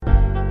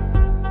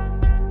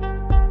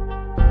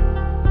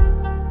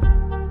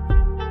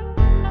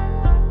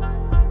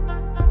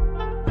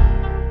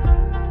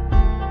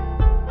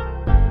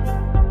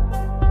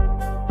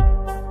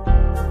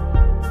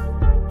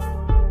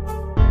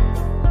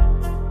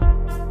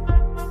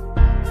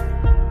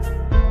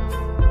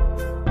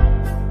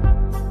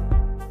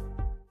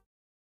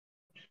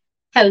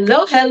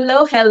Hello,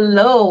 hello,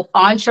 hello,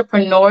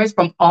 entrepreneurs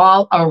from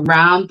all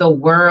around the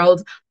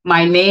world.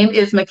 My name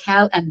is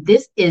Mikkel, and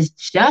this is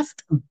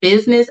Just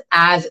Business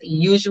as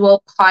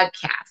Usual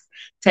podcast.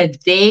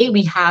 Today,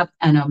 we have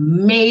an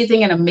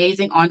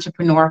amazing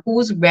entrepreneur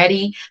who's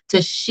ready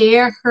to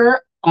share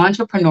her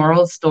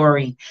entrepreneurial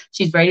story.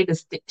 She's ready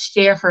to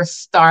share her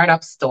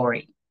startup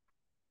story.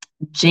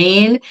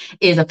 Jane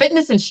is a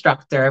fitness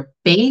instructor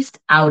based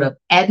out of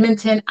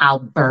Edmonton,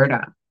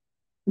 Alberta.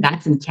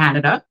 That's in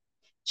Canada.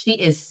 She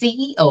is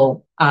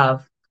CEO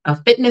of a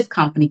fitness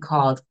company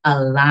called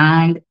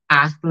Aligned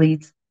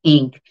Athletes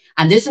Inc.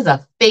 And this is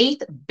a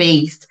faith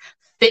based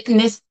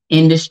fitness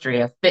industry,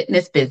 a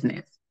fitness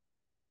business.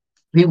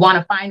 We want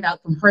to find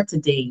out from her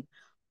today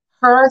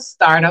her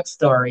startup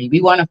story.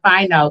 We want to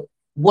find out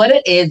what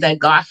it is that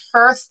got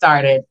her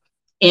started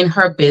in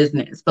her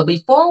business. But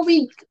before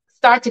we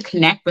start to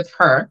connect with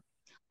her,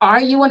 are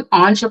you an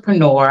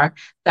entrepreneur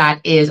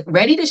that is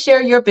ready to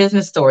share your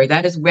business story,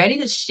 that is ready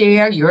to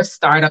share your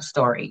startup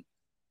story?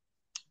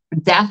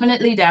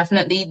 Definitely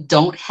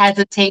don't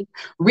hesitate.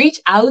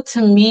 Reach out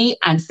to me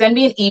and send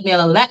me an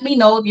email and let me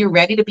know if you're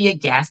ready to be a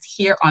guest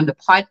here on the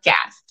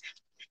podcast.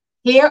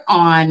 Here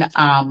on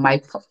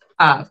my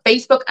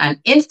Facebook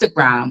and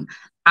Instagram,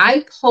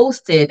 I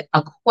posted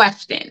a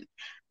question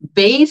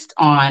based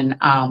on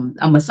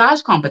a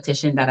massage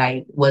competition that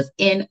I was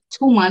in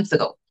 2 months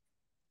ago.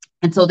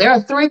 And so there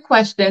are three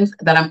questions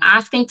that I'm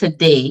asking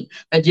today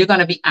that you're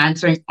going to be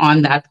answering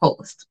on that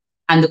post.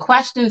 And the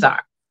questions are,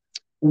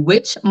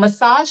 which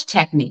massage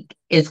technique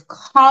is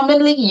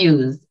commonly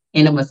used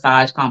in a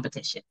massage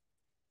competition?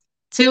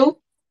 Two,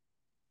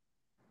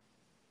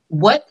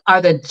 what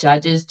are the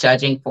judges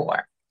judging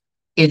for?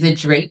 Is it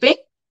draping?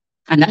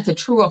 And that's a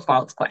true or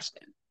false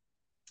question.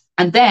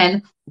 And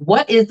then,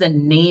 what is the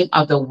name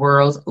of the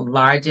world's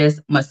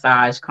largest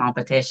massage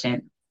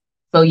competition?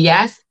 So,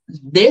 yes,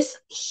 this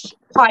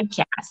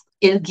podcast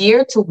is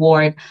geared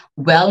toward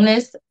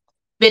wellness,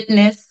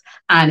 fitness,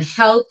 and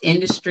health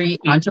industry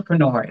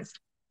entrepreneurs.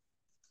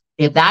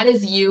 If that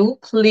is you,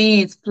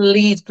 please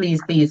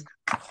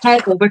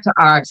head over to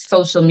our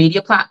social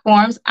media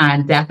platforms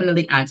and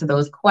definitely answer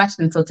those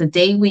questions. So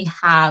today we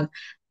have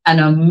an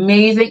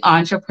amazing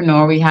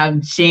entrepreneur. We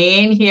have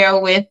Jane here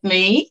with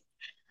me.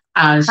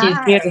 She's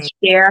here to Hi.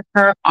 share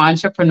her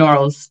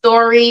entrepreneurial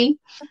story.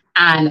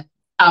 And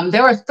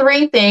there were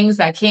three things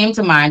that came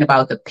to mind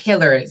about the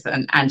pillars,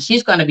 and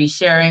she's going to be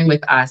sharing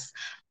with us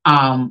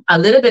a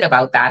little bit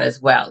about that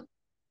as well.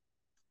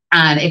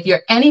 And if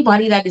you're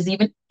anybody that is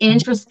even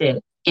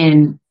interested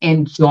in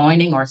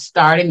joining or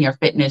starting your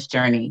fitness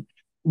journey,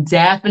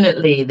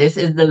 definitely this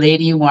is the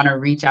lady you want to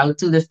reach out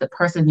to. This is the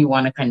person you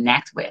want to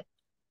connect with,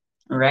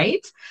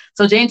 right?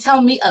 So Jane, tell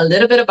me a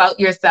little bit about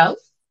yourself.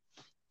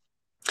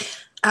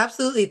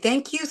 Absolutely.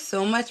 Thank you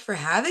so much for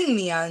having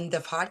me on the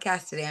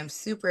podcast today. I'm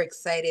super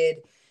excited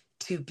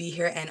to be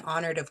here and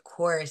honored, of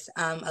course.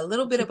 A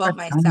little bit Super about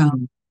myself.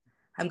 fun.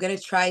 I'm going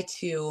to try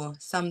to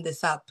sum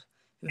this up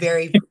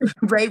very,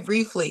 very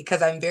briefly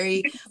because I'm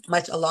very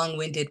much a long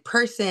winded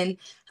person.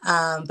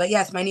 But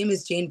yes, my name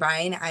is Jane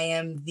Bryan. I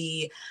am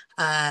the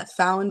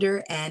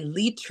founder and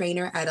lead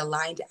trainer at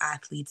Aligned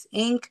Athletes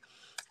Inc.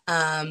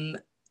 Um,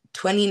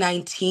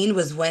 2019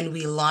 was when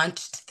we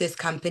launched this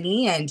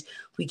company, and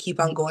we keep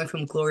on going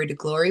from glory to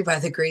glory by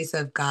the grace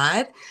of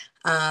God.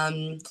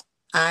 Um,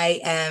 I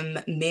am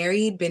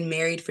married, been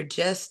married for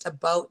just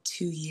about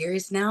 2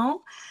 years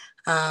now,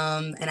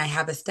 and I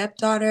have a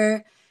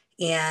stepdaughter,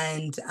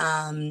 and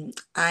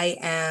I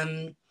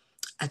am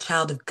a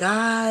child of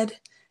God,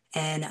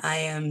 and I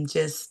am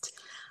just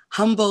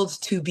humbled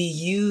to be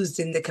used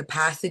in the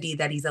capacity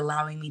that He's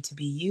allowing me to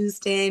be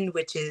used in,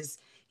 which is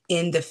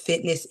in the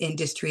fitness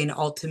industry and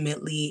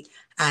ultimately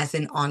as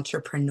an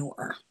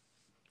entrepreneur.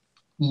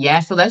 Yeah,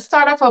 so let's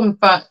start off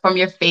from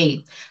your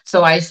faith.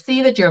 So I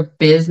see that your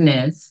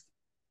business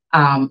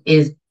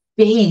is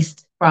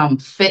based from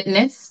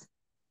fitness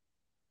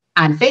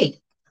and faith.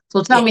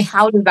 So tell me, Yes.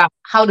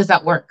 how does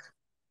that work?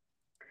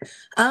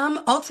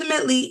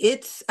 Ultimately,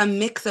 it's a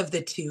mix of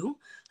the two.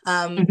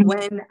 Mhm.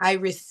 When I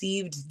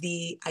received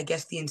I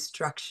guess, the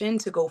instruction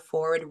to go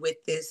forward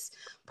with this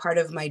part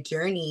of my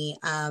journey,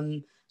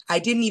 I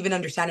didn't even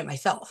understand it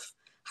myself.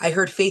 I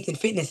heard faith and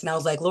fitness, and I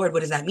was like, Lord, what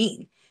does that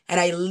mean? And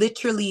I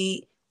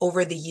literally,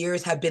 over the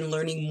years, have been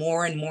learning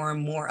more and more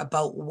and more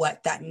about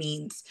what that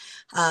means.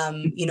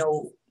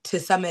 To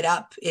sum it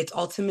up, it's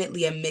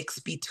ultimately a mix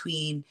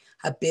between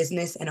a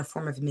business and a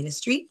form of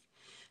ministry,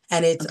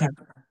 and Okay.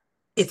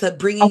 it's a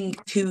bringing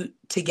two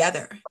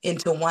together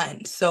into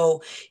one.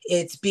 So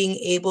it's being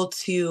able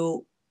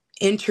to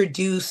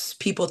introduce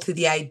people to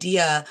the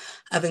idea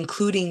of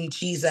including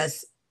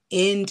Jesus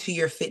into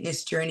your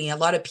fitness journey. A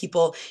lot of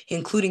people,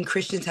 including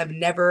Christians, have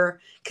never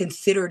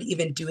considered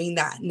even doing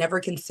that, never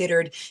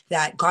considered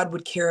that God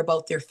would care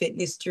about their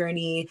fitness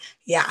journey.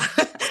 Yeah.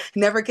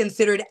 Never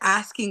considered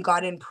asking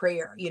God in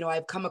prayer.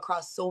 I've come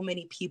across so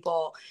many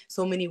people,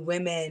 so many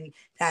women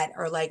that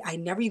are like, I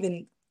never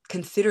even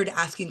considered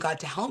asking God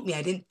to help me.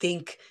 I didn't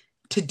think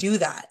to do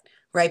that.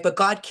 right? But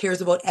God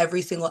cares about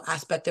every single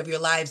aspect of your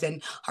lives,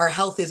 and our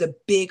health is a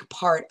big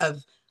part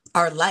of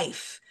our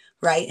life,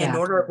 right? In Yeah.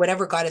 order,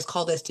 whatever God has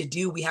called us to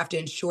do, we have to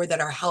ensure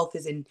that our health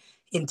is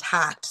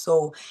intact.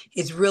 So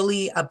it's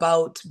really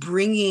about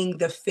bringing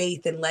the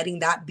faith and letting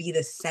that be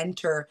the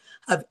center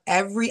of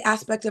every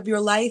aspect of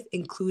your life,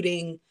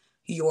 including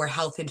your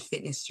health and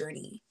fitness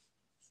journey.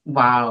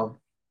 Wow.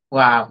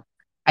 Wow.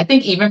 I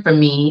think even for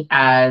me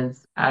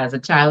as a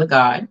child of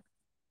God,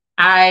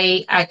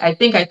 I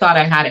think I thought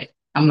I had it.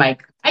 I'm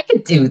like, I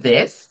could do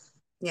this.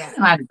 I Yeah.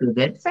 know how to do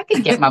this. I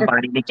can get my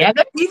body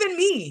together. Even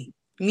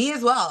me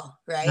as well,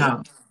 right?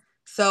 No.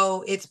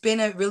 So it's been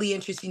a really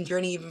interesting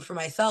journey, even for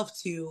myself,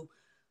 to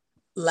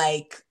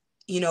like,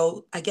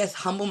 I guess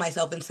humble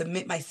myself and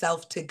submit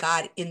myself to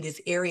God in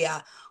this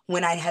area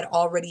when I had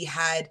already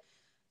had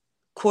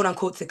quote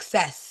unquote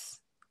success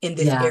in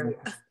this Yeah.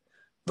 area,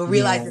 but Yeah.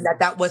 realizing that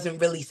that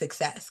wasn't really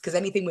success, because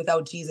anything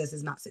without Jesus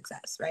is not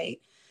success, right?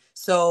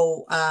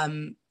 So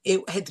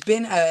it has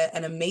been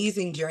an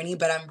amazing journey,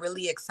 but I'm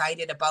really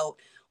excited about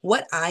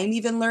what I'm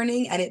even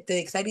learning. And the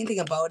exciting thing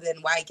about it,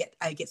 and why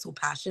I get so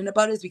passionate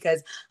about it, is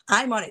because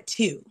I'm on it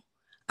too.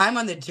 I'm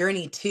on the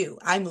journey too.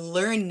 I'm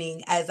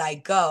learning as I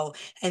go.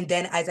 And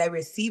then as I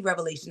receive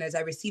revelation, as I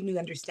receive new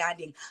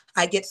understanding,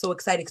 I get so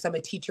excited because I'm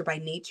a teacher by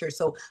nature.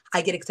 So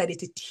I get excited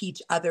to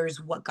teach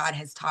others what God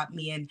has taught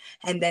me,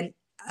 and then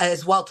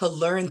as well to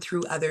learn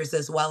through others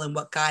as well, and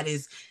what God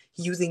is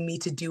using me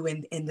to do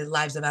in the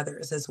lives of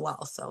others as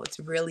well. So it's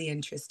really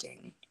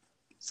interesting.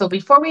 So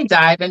before we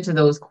dive into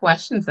those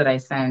questions that I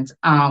sent,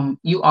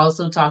 you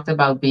also talked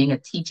about being a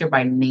teacher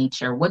by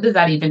nature. What does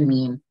that even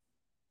mean?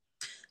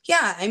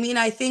 Yeah, I mean,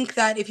 I think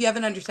that if you have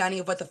an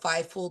understanding of what the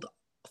fivefold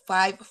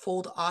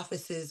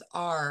offices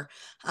are,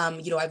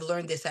 I've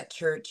learned this at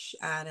church,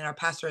 and our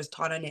pastor has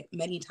taught on it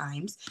many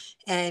times.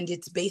 And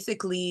it's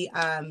basically,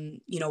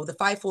 the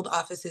fivefold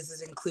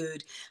offices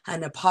include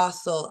an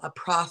apostle, a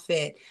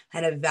prophet,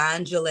 an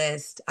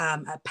evangelist,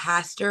 a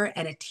pastor,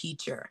 and a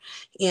teacher.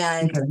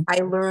 And Okay. I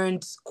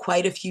learned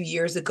quite a few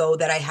years ago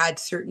that I had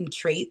certain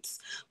traits,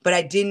 but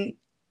I didn't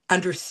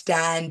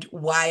understand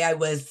why I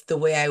was the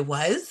way I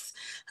was.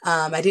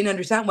 I didn't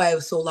understand why I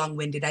was so long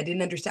winded. I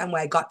didn't understand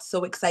why I got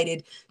so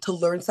excited to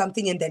learn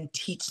something and then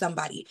teach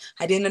somebody.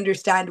 I didn't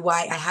understand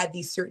why I had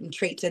these certain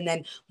traits. And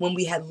then when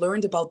we had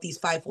learned about these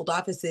fivefold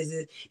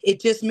offices,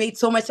 it just made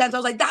so much sense. I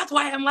was like, that's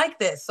why I'm like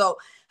this. So,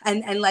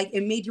 and like,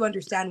 it made you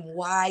understand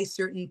why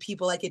certain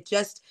people, like, it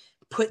just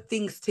put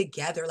things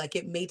together. Like,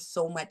 it made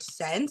so much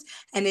sense,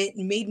 and it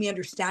made me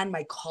understand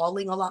my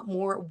calling a lot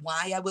more,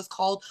 why I was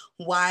called,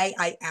 why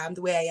I am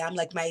the way I am.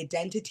 Like, my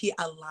identity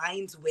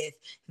aligns with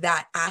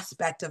that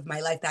aspect of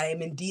my life, that I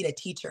am indeed a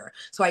teacher.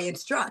 So I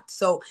instruct.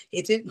 So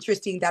it's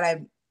interesting that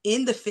I'm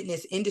in the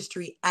fitness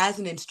industry as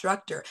an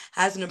instructor,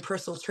 as an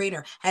personal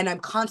trainer, and I'm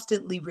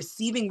constantly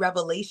receiving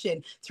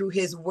revelation through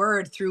his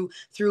word, through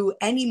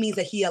any means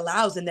that he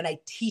allows, and then I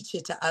teach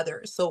it to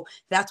others. So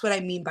that's what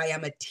I mean by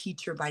I'm a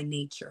teacher by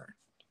nature.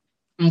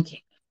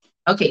 Okay.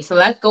 Okay, so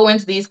let's go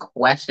into these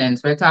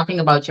questions. We're talking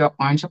about your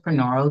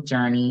entrepreneurial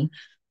journey.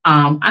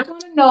 I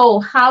want to know,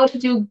 how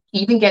did you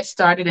even get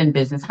started in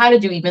business? How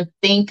did you even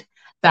think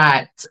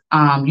that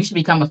you should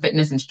become a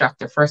fitness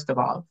instructor, first of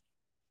all?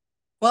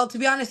 Well, to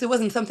be honest, it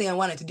wasn't something I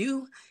wanted to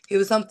do. It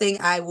was something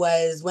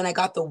when I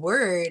got the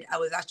word, I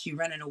was actually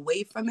running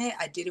away from it.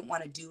 I didn't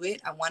want to do it.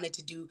 I wanted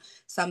to do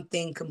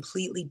something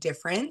completely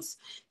different.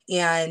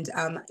 And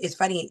it's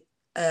funny,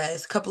 a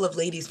couple of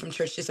ladies from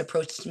church just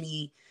approached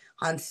me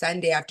on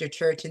Sunday after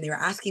church, and they were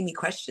asking me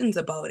questions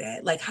about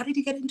it. Like, how did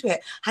you get into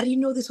it? How do you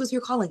know this was your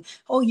calling?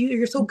 Oh,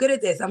 you're so good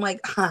at this. I'm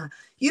like,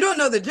 you don't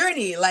know the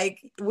journey.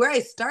 Like, where I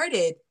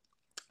started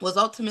was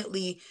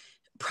ultimately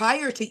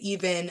prior to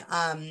even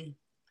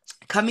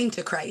coming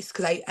to Christ,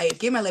 because I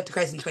gave my life to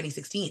Christ in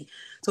 2016.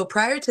 So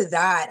prior to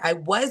that, I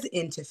was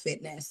into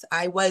fitness.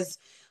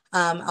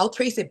 I'll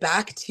trace it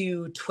back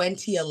to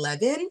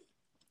 2011.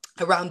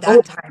 Around Oh,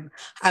 that time,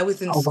 I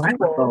was in a while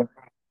school. ago.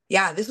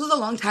 Yeah, this was a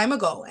long time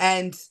ago.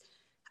 And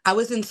I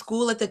was in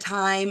school at the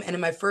time, and in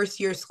my first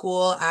year of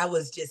school, I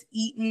was just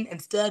eating and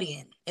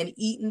studying and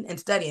eating and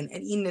studying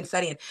and eating and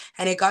studying.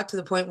 And it got to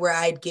the point where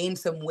I'd gained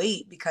some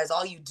weight, because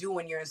all you do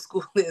when you're in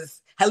school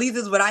is, at least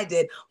this is what I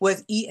did,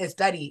 was eat and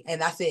study, and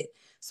that's it.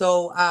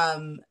 So,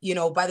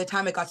 by the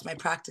time I got to my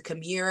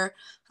practicum year,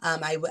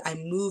 I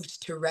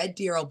moved to Red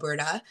Deer,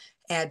 Alberta,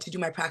 and to do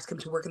my practicum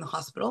to work in the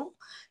hospital.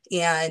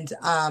 And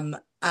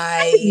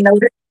I didn't I, know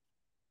that.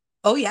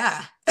 oh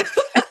yeah.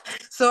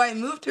 So I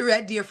moved to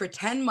Red Deer for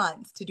 10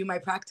 months to do my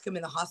practicum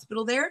in the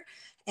hospital there.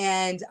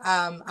 And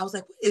I was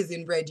like, what is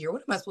in Red Deer?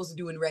 What am I supposed to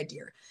do in Red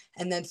Deer?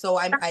 And then so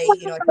I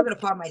took it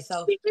upon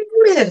myself. We can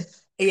do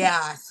this.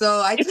 Yeah.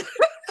 So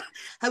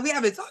we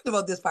haven't talked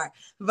about this part,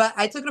 but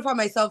I took it upon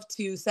myself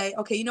to say,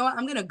 okay, you know what?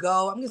 I'm going to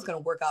go. I'm just going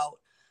to work out.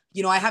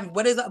 I haven't,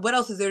 what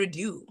else is there to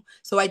do?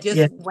 So I Yeah.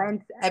 just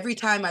went every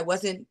time I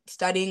wasn't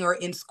studying or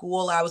in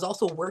school. I was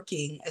also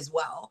working as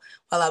well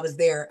while I was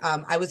there.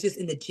 I was just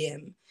in the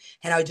gym,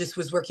 and I just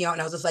was working out,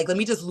 and I was just like, let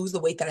me just lose the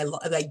weight that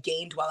I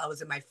gained while I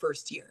was in my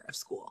first year of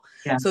school.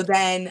 Yeah. So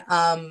then,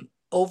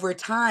 over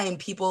time,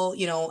 people,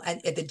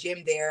 at the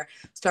gym there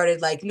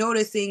started like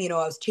noticing, I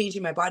was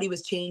changing, my body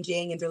was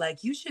changing, and they're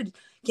like, you should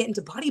get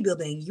into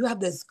bodybuilding. You have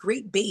this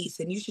great base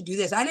and you should do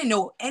this. I didn't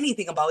know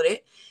anything about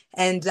it.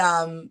 And,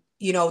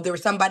 there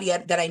was somebody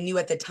that I knew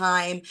at the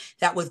time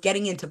that was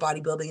getting into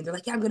bodybuilding, and they're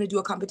like, yeah, I'm going to do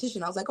a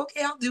competition. I was like,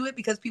 okay, I'll do it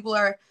because people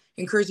are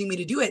encouraging me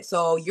to do it.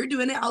 So you're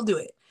doing it, I'll do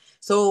it.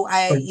 So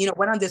I,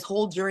 went on this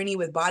whole journey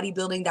with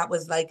bodybuilding. That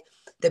was like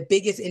the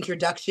biggest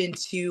introduction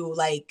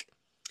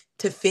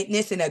to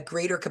fitness in a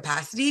greater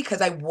capacity,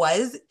 because I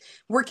was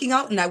working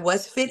out and I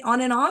was fit on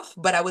and off,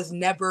 but I was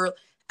never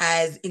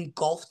as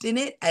engulfed in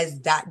it as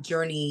that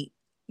journey,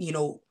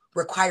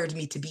 required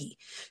me to be.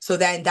 So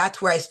then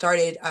that's where I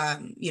started,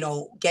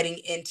 getting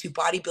into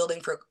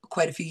bodybuilding for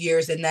quite a few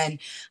years. And then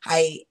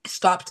I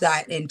stopped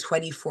that in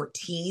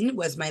 2014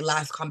 was my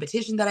last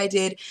competition that I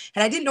did.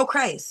 And I didn't know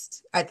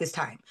Christ at this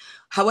time.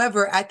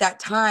 However, at that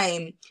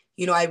time,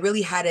 I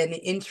really had an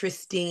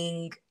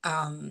interesting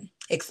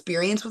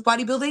experience with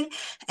bodybuilding.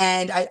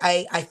 And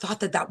I thought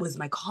that was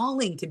my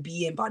calling, to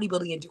be in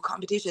bodybuilding and do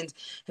competitions,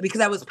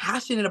 because I was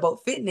passionate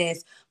about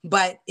fitness,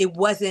 but it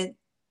wasn't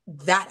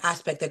that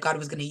aspect that God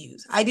was going to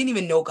use. I didn't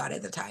even know God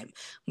at the time.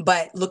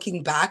 But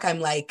looking back,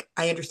 I'm like,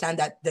 I understand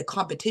that the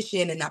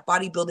competition and that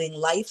bodybuilding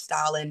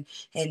lifestyle and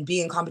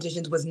being in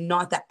competitions was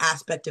not the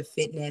aspect of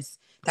fitness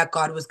that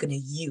God was going to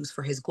use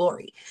for his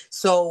glory.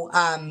 So,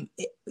 I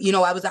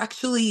was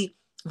actually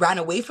ran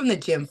away from the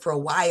gym for a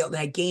while, and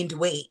I gained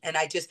weight. And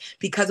I just,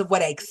 because of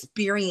what I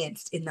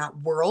experienced in that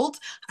world,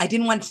 I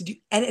didn't want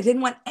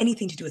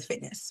anything to do with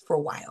fitness for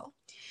a while.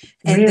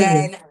 And Really?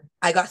 then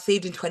I got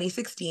saved in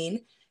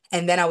 2016.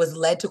 And then I was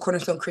led to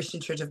Cornerstone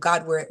Christian Church of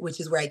God, which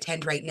is where I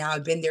attend right now.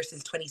 I've been there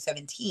since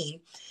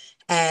 2017.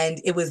 And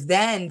it was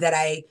then that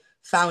I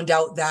found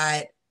out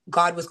that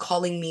God was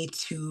calling me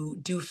to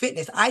do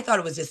fitness. I thought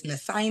it was just an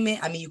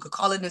assignment. I mean, you could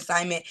call it an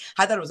assignment.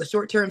 I thought it was a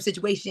short-term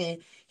situation,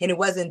 and it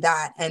wasn't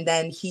that. And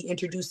then he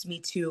introduced me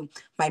to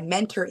my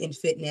mentor in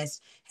fitness.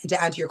 And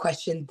to answer your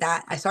question,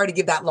 that I started to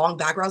give that long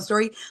background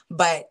story,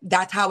 but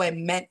that's how I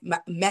met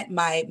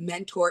my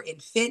mentor in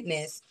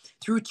fitness,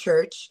 through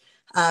church.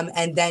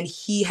 And then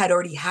he had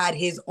already had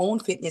his own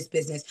fitness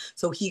business.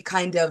 So he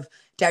kind of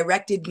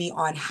directed me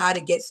on how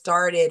to get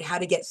started, how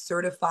to get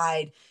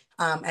certified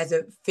as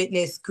a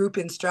fitness group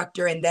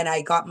instructor. And then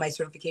I got my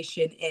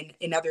certification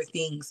in other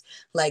things,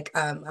 like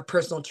a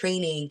personal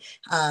training,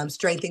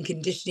 strength and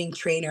conditioning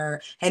trainer,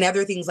 and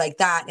other things like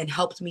that, and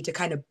helped me to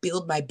kind of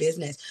build my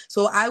business.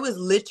 So I was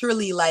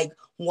literally like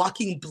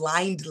walking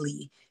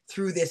blindly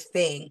through this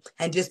thing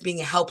and just being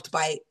helped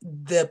by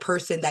the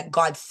person that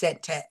God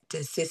sent to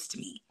assist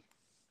me.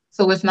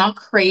 So it's not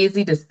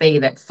crazy to say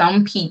that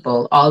some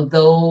people,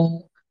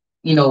 although,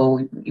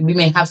 we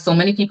may have so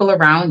many people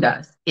around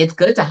us, it's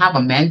good to have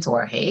a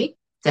mentor, hey,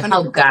 to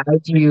help 100%.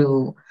 guide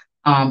you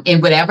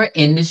in whatever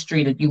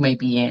industry that you may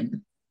be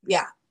in.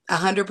 Yeah,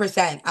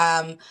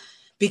 100%.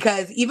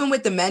 Because even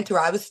with the mentor,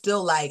 I was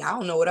still like, I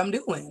don't know what I'm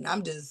doing.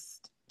 I'm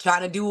just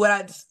trying to do what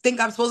I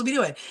think I'm supposed to be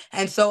doing.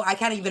 And so I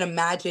can't even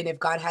imagine if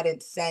God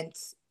hadn't sent,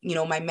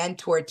 my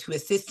mentor to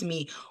assist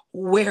me,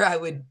 where I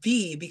would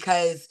be,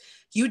 because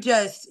you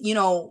just,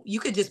 you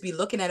could just be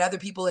looking at other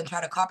people and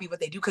try to copy what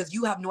they do, because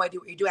you have no idea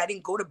what you do. I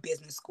didn't go to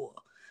business school.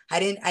 I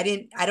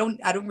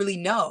don't really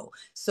know.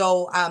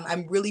 So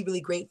I'm really,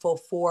 really grateful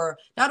for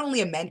not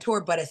only a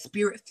mentor, but a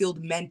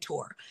spirit-filled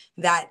mentor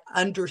that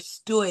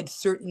understood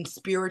certain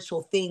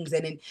spiritual things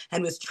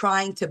and was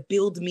trying to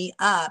build me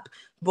up,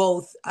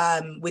 both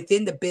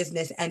within the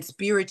business and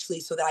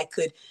spiritually, so that I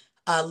could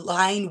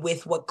align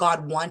with what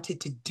God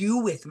wanted to do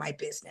with my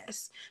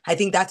business. I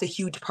think that's a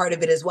huge part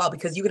of it as well,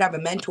 because you could have a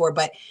mentor,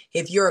 but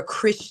if you're a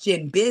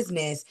Christian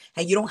business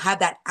and you don't have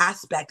that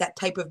aspect, that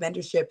type of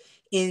mentorship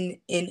in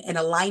an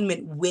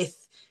alignment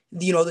with,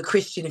 the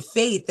Christian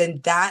faith,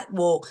 then that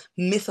will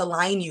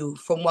misalign you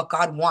from what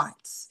God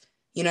wants.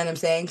 You know what I'm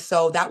saying?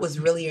 So that was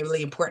really,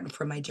 really important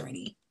for my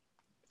journey.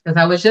 Because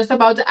I was just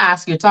about to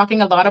ask, you're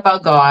talking a lot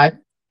about God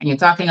and you're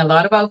talking a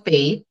lot about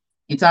faith.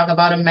 You talk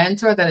about a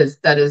mentor that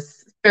is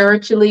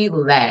spiritually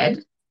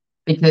led,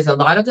 because a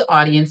lot of the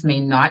audience may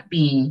not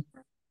be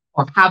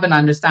or have an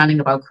understanding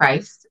about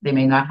Christ. They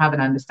may not have an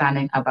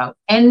understanding about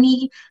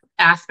any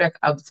aspect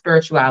of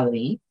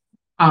spirituality.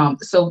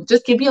 So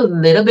just give you a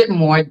little bit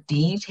more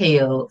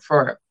detail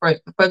for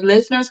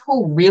listeners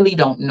who really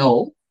don't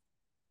know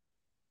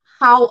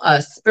how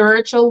a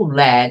spiritual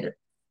led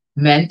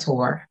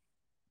mentor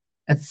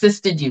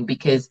assisted you.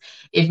 Because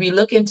if we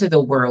look into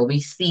the world, we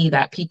see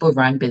that people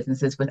run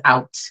businesses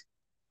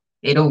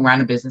they don't run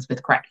a business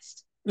with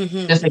Christ.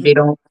 Just like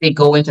Mm-hmm. they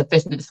go into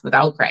fitness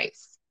without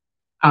Christ.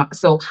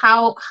 So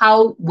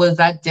how was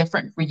that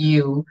different for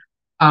you,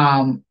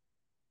 um,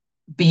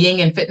 being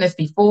in fitness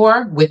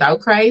before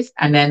without Christ,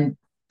 and then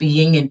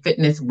being in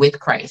fitness with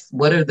Christ?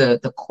 What are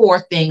the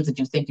core things that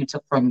you think you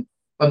took from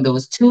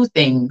those two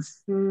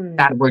things Mm.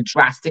 that were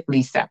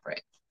drastically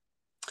separate?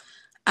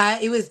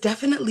 It was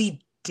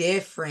definitely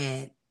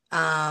different.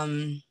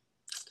 Um,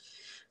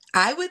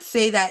 I would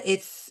say that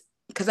it's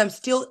because I'm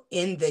still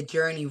in the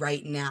journey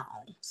right now.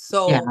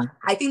 So Yeah.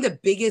 I think the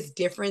biggest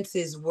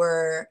differences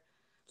were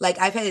like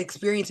I've had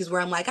experiences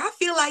where I'm like, I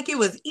feel like it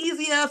was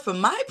easier for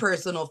my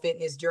personal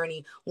fitness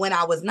journey when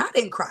I was not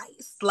in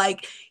Christ.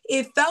 Like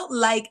it felt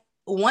like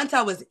once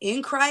I was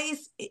in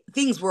Christ,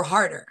 things were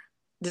harder.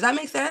 Does that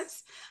make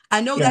sense?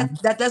 I know Yeah.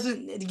 that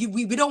doesn't,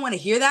 we don't want to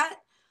hear that,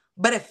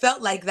 but it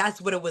felt like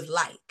that's what it was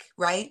like,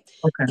 right?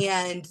 Okay.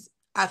 And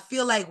I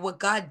feel like what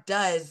God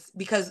does,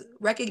 because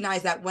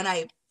recognize that when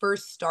I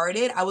first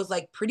started, I was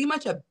like pretty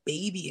much a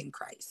baby in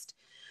Christ.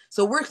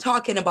 So we're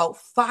talking about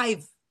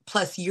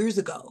 5+ years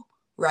ago,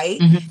 right?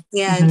 Mm-hmm.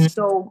 And Mm-hmm.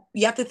 so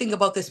you have to think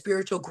about the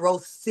spiritual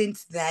growth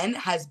since then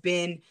has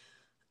been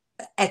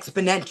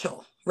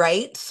exponential,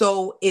 right?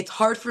 So it's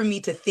hard for me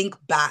to think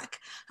back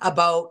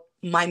about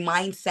my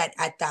mindset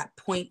at that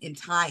point in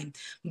time.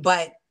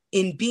 But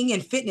in being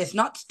in fitness,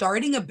 not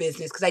starting a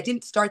business, because I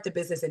didn't start the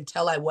business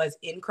until I was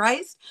in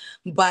Christ,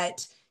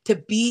 but to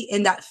be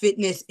in that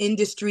fitness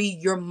industry,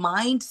 your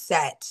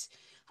mindset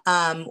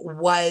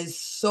was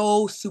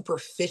so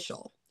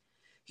superficial.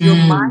 Your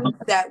Mm.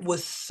 mindset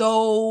was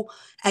so,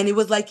 and it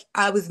was like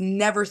I was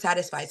never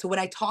satisfied. So when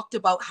I talked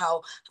about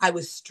how I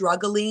was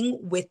struggling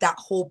with that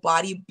whole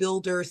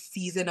bodybuilder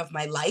season of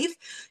my life,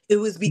 it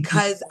was Mhm.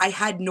 because I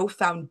had no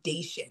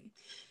foundation.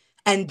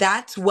 And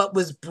that's what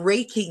was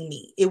breaking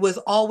me. It was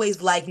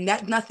always like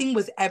nothing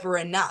was ever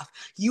enough.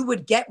 You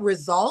would get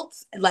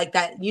results like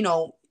that,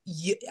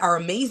 are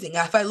amazing.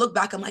 If I look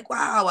back, I'm like,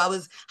 wow, I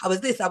was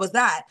this, I was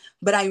that.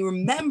 But I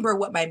remember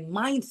what my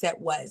mindset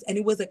was, and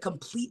it was a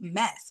complete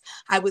mess.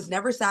 I was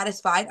never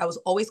satisfied. I was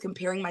always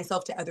comparing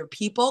myself to other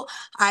people.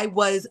 I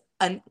was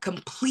a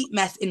complete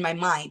mess in my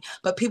mind.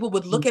 But people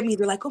would look at me,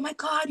 they're like, oh my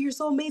God, you're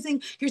so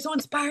amazing. You're so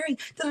inspiring.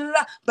 Da, da,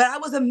 da. But I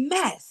was a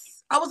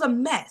mess. I was a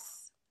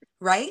mess.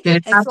 Right. Did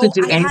it And have to so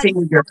do I had, anything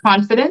with your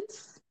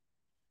confidence?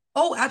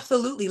 oh,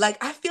 absolutely.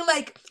 Like, I feel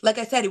like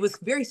I said, it was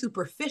very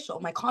superficial.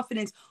 My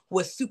confidence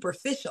was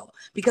superficial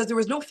because there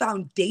was no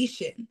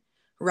foundation.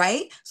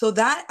 Right. So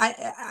that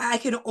I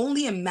can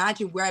only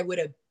imagine where I would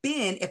have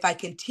been if I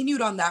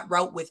continued on that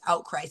route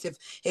without Christ.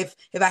 If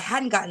I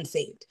hadn't gotten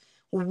saved,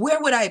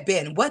 where would I have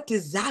been? What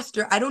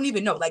disaster? I don't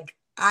even know. Like,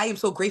 I am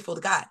so grateful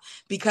to God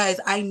because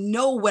I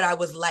know what I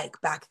was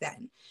like back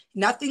then.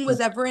 Nothing was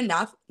ever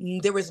enough.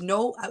 There was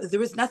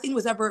nothing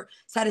was ever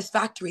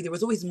satisfactory. There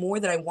was always more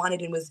that I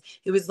wanted, and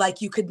it was like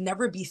you could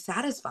never be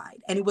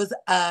satisfied, and it was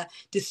a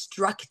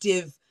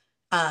destructive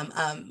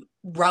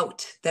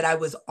route that I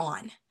was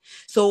on.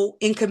 So,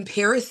 in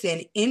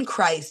comparison, in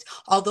Christ,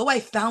 although I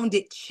found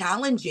it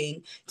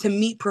challenging to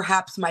meet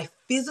perhaps my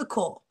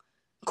physical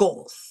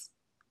goals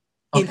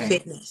in Okay.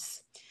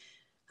 fitness,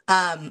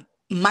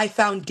 my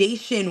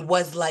foundation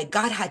was like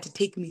God had to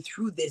take me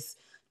through this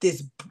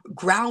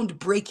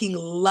groundbreaking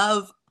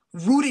love,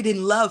 rooted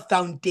in love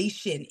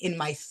foundation in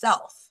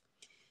myself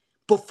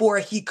before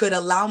he could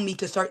allow me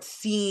to start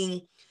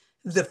seeing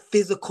the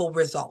physical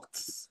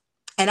results.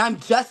 And I'm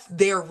just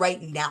there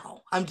right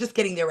now. I'm just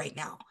getting there right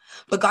now.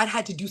 But God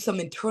had to do some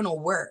internal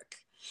work.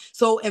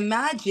 So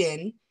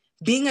imagine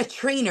being a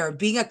trainer,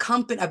 being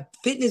a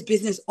fitness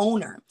business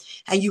owner,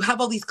 and you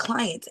have all these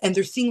clients and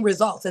they're seeing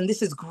results, and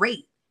this is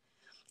great.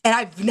 And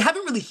I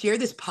haven't really shared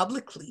this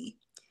publicly,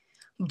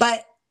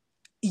 but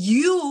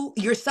you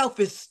yourself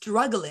is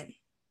struggling.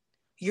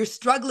 You're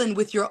struggling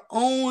with your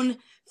own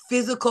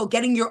physical,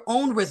 getting your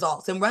own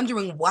results and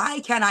wondering, why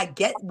can't I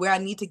get where I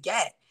need to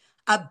get?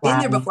 I've been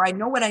there Wow. before. I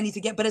know what I need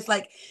to get, but it's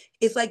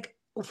like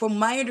from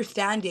my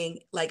understanding,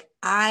 like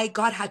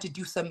God had to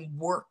do some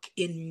work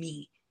in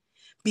me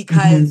Hmm.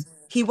 because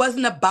he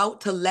wasn't about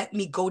to let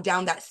me go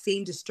down that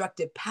same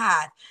destructive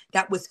path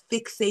that was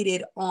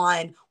fixated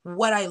on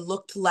what I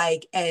looked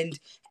like and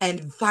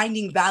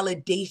finding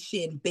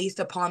validation based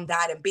upon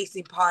that and based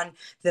upon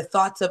the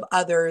thoughts of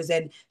others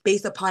and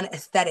based upon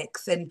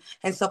aesthetics and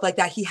stuff like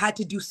that. He had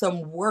to do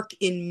some work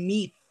in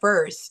me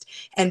first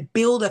and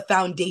build a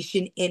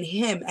foundation in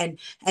him, and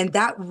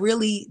that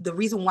really the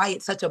reason why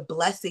it's such a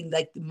blessing,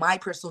 like my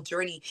personal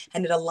journey,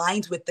 and it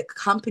aligns with the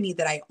company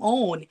that I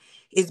own,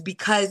 is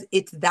because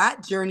it's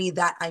that journey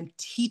that I'm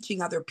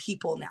teaching other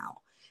people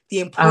now. The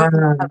importance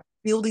Uh, of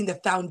building the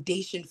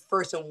foundation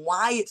first and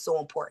why it's so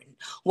important.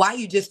 Why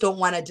you just don't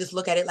want to just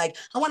look at it like,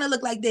 I want to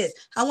look like this.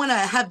 I want to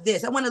have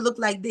this. I want to look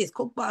like this.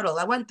 Coke bottle.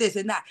 I want this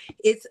and that.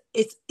 It's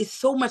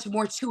so much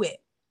more to it.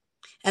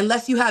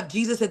 Unless you have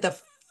Jesus at the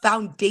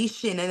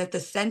foundation and at the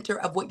center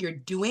of what you're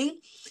doing,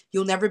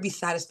 you'll never be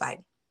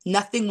satisfied.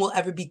 Nothing will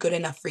ever be good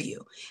enough for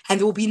you. And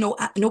there will be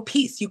no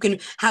peace. You can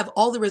have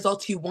all the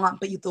results you want,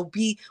 but there'll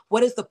be,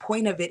 what is the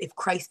point of it if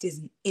Christ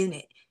isn't in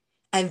it?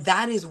 And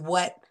that is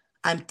what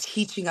I'm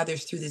teaching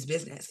others through this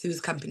business, through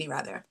this company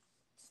rather.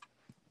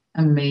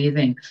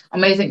 Amazing.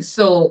 Amazing.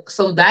 So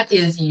that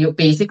is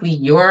basically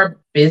your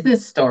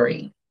business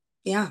story.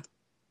 Yeah.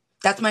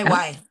 That's my That-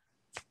 why.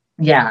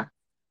 yeah,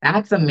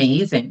 that's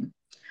amazing.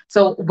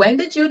 So when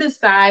did you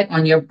decide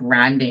on your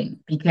branding?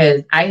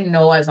 Because I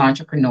know as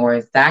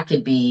entrepreneurs that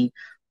could be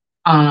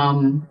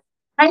um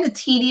kind of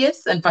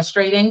tedious and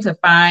frustrating to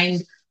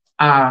find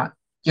uh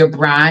your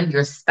brand,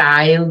 your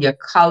style, your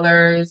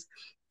colors.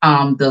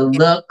 the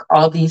look,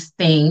 all these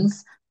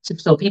things,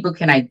 so people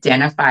can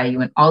identify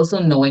you, and also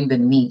knowing the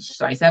niche.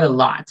 So I said a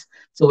lot.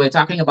 So we're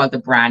talking about the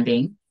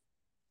branding.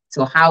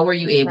 So how were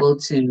you able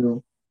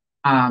to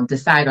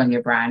decide on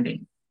your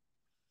branding?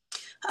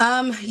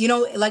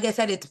 Like I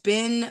said, it's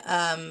been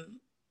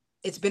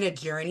a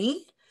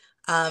journey.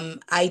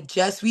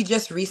 We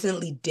just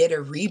recently did a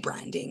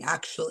rebranding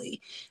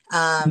actually.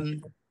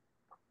 Um,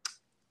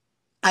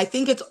 I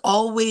think it's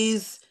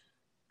always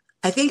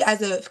I think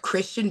as a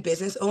Christian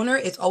business owner,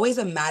 it's always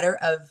a matter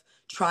of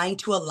trying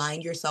to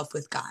align yourself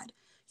with God.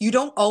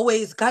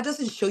 God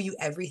doesn't show you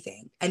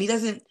everything, and He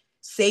doesn't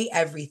say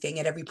everything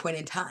at every point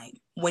in time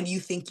when you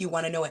think you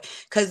want to know it.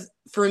 Because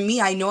for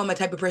me, I know I'm a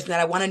type of person that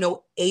I want to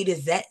know A to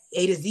Z,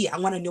 A to Z. I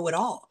want to know it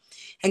all.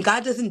 And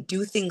God doesn't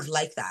do things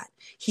like that.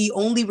 He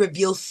only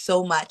reveals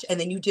so much, and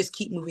then you just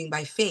keep moving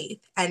by faith.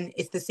 And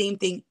it's the same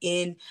thing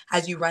in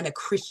as you run a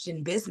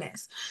Christian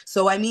business.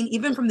 So, I mean,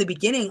 even from the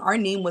beginning, our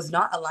name was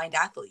not Aligned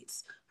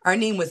Athletes. Our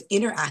name was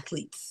Inner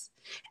Athletes.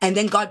 And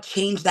then God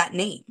changed that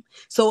name.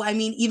 So, I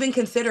mean, even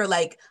consider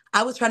like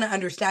I was trying to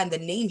understand the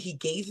name He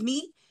gave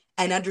me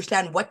and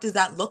understand what does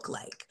that look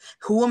like?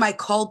 Who am I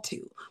called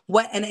to?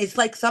 And it's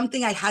like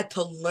something I had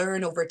to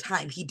learn over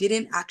time. He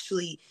didn't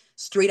actually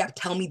straight up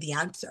tell me the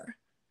answer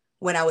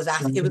when I was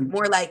asked. It was Mhm.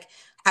 more like,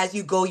 as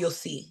you go, you'll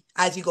see.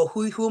 As you go,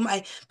 who am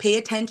I? Pay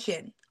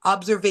attention,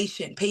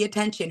 observation, pay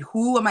attention.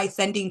 Who am I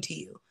sending to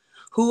you?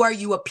 Who are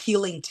you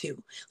appealing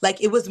to?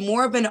 Like it was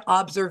more of an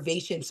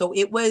observation. So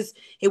it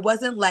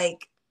wasn't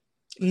like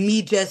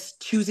me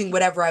just choosing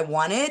whatever I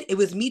wanted. It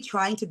was me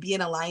trying to be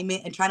in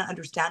alignment and trying to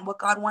understand what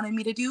God wanted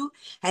me to do.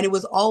 And it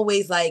was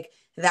always like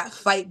that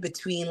fight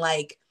between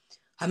like,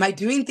 am I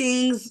doing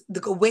things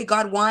the way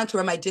God wants, or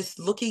am I just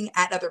looking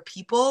at other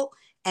people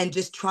and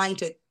just trying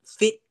to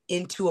fit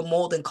into a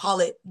mold and call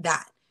it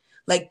that?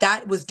 Like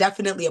that was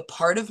definitely a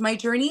part of my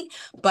journey.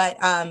 But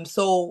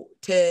so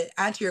to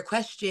answer your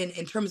question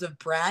in terms of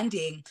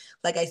branding,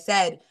 like I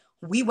said,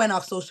 we went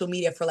off social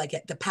media for like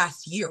the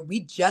past year. We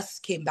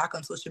just came back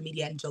on social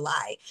media in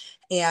July.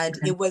 And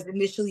Okay. it was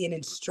initially an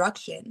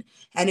instruction.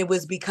 And it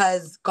was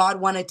because God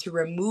wanted to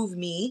remove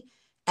me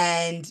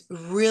and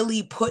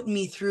really put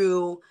me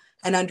through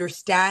an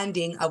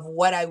understanding of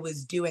what I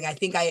was doing. I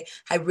think I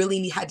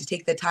really had to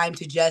take the time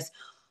to just,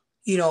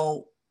 you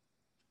know,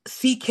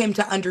 seek Him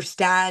to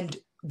understand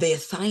the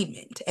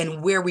assignment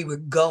and where we were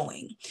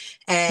going,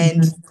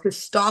 and Mhm. to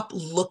stop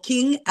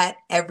looking at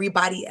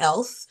everybody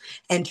else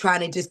and trying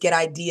to just get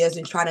ideas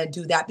and trying to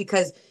do that,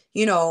 because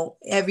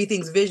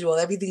everything's visual,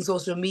 everything's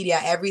social media,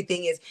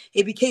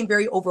 it became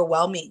very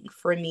overwhelming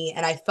for me,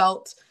 and I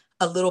felt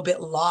a little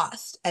bit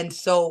lost. And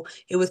so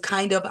it was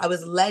kind of, I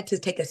was led to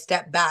take a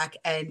step back,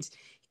 and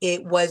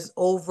it was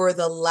over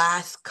the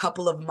last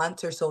couple of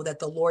months or so that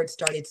the Lord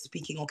started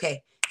speaking,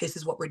 okay, this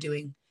is what we're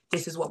doing,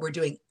 this is what we're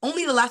doing.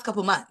 Only the last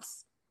couple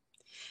months.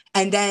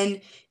 And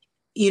then,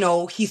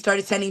 He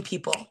started sending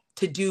people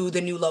to do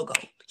the new logo.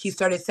 He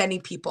started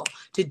sending people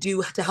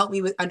to help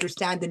me with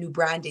understand the new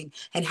branding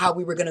and how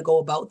we were going to go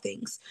about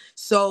things.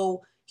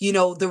 So,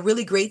 the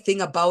really great thing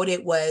about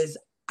it was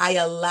I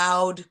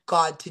allowed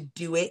God to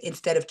do it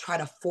instead of trying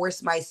to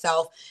force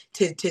myself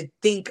to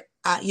think,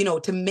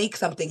 to make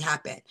something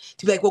happen.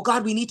 To be like, well,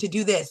 God, we need to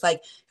do this. Like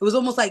it was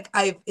almost like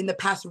I've in the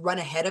past run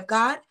ahead of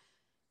God,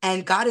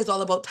 and God is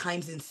all about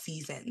times and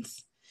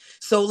seasons.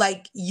 So,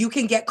 like, you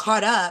can get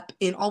caught up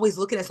in always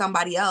looking at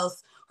somebody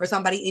else or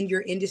somebody in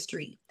your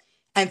industry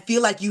and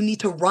feel like you need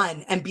to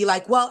run and be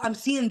like, well, I'm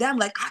seeing them.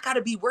 Like, I got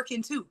to be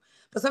working too.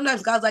 But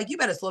sometimes God's like, you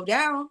better slow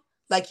down,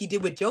 like He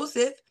did with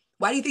Joseph.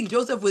 Why do you think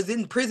Joseph was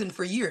in prison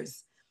for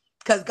years?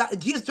 Because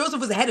Joseph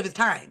was ahead of his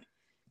time.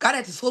 God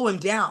had to slow him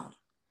down.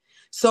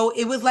 So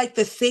it was like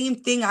the same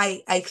thing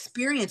I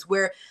experienced,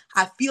 where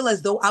I feel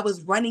as though I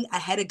was running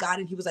ahead of God,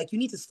 and He was like, you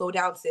need to slow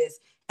down, sis,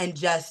 and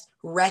just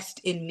rest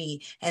in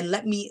me and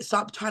let me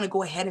stop trying to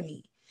go ahead of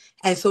me.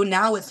 And so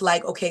now it's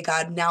like, okay,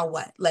 God, now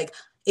what? Like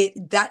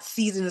that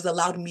season has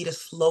allowed me to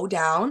slow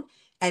down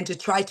and to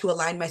try to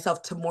align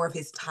myself to more of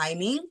His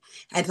timing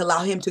and to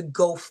allow Him to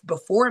go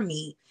before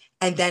me,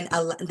 and then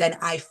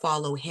I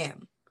follow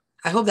Him.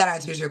 I hope that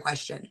answers your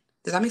question.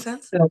 Does that make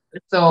sense?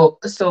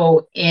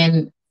 So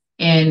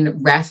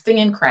in resting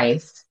in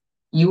Christ,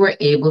 you were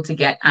able to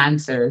get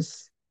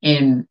answers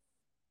in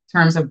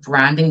terms of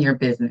branding your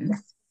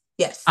business.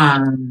 Yes.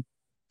 Um,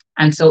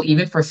 and so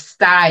even for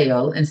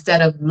style,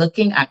 instead of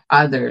looking at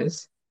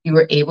others, you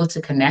were able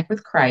to connect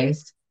with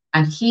Christ,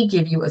 and He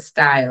give you a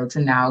style to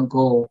now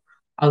go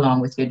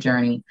along with your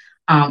journey.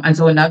 And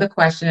so another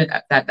question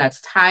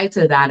that's tied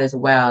to that as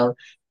well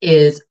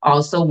is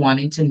also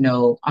wanting to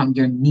know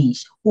your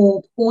niche.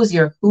 Who's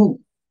your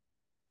who?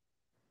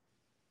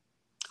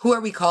 Who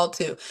are we called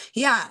to?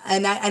 Yeah,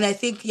 and I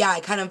think, yeah, I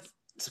kind of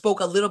spoke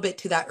a little bit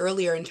to that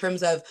earlier in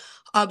terms of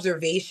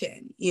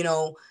observation.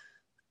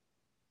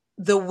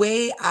 The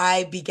way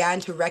I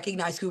began to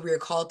recognize who we were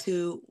called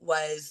to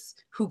was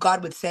who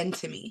God would send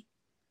to me.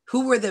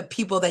 Who were the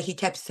people that He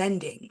kept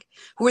sending?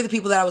 Who were the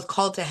people that I was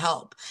called to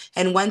help?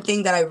 And one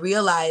thing that I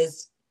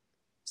realized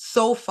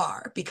so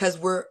far because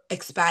we're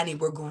expanding,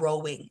 we're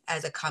growing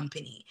as a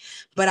company.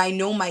 But I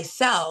know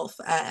myself,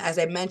 as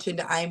I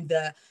mentioned, I'm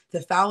the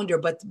founder,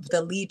 but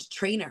the lead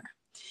trainer.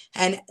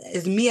 And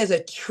as me as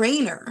a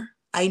trainer,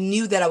 I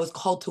knew that I was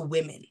called to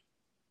women.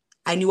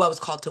 I knew I was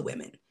called to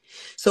women.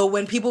 So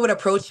when people would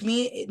approach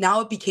me,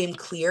 now it became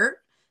clear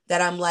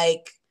that I'm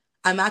like,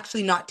 I'm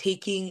actually not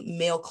taking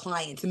male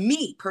clients,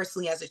 me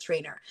personally as a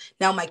trainer.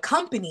 Now, my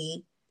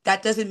company,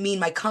 that doesn't mean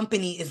my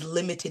company is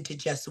limited to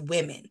just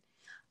women.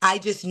 I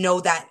just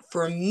know that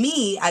for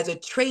me as a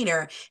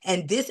trainer,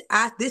 and this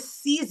at this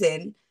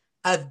season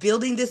of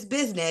building this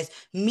business,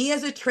 me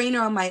as a trainer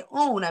on my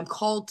own, I'm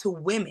called to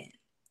women.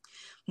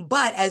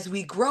 But as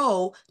we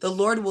grow, the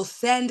Lord will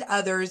send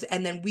others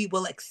and then we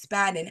will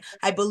expand. And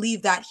I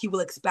believe that He will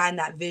expand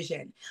that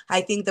vision. I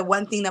think the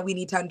one thing that we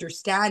need to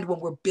understand when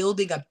we're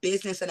building a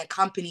business and a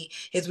company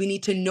is we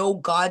need to know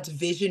God's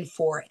vision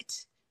for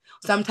it.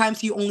 Sometimes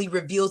He only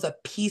reveals a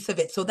piece of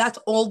it. So that's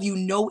all you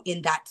know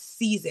in that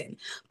season.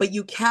 But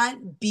you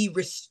can't be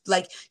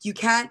like, you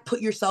can't put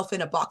yourself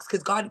in a box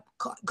because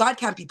God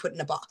can't be put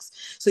in a box.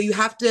 So you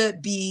have to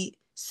be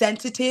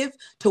sensitive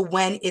to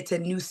when it's a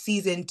new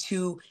season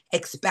to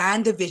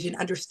expand the vision,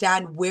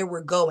 understand where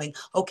we're going.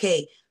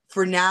 Okay,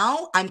 for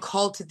now, I'm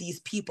called to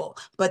these people,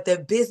 but the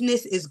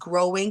business is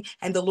growing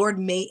and the Lord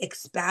may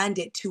expand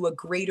it to a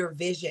greater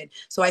vision.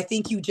 So I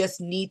think you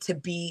just need to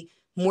be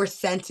more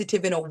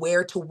sensitive and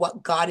aware to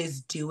what God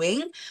is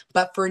doing.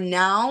 But for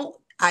now,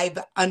 I've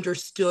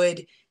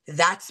understood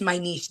that's my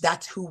niche.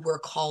 That's who we're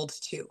called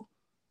to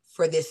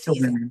for this To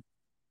season. women.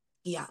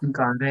 Yeah.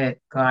 Got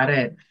it. Got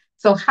it.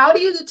 So how do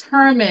you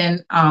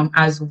determine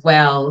as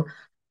well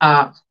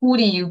who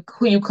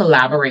you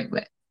collaborate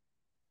with?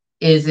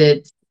 Is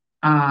it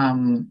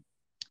um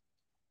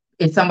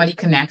if somebody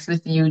connects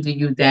with you, do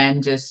you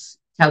then just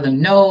tell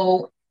them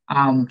no,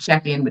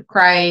 check in with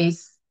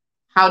Christ?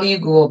 How do you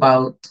go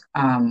about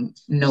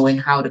knowing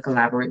how to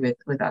collaborate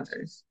with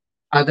others?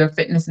 Other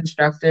fitness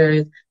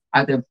instructors,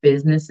 other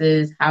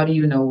businesses? How do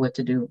you know what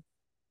to do?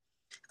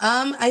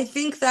 I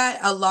think that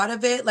a lot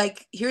of it,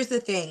 like, here's the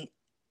thing.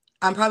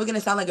 I'm probably going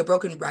to sound like a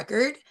broken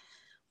record,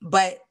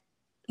 but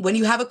when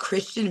you have a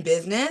Christian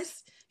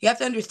business, you have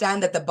to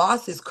understand that the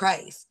boss is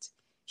Christ.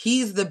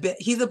 He's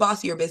the boss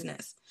of your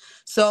business.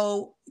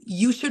 So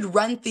you should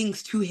run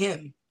things to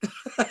him.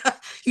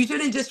 You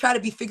shouldn't just try to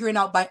be figuring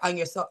out by on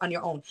yourself on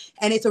your own.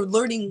 And it's a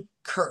learning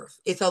curve.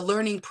 It's a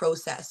learning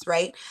process,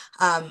 right?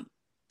 Um,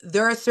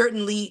 there are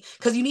certainly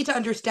because you need to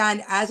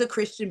understand as a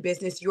Christian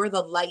business, you're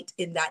the light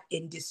in that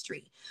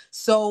industry.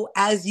 So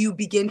as you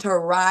begin to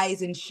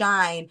rise and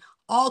shine,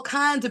 all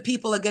kinds of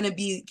people are going to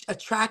be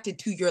attracted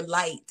to your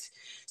light.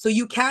 So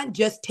you can't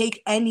just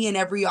take any and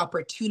every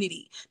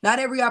opportunity. Not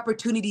every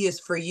opportunity is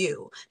for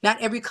you.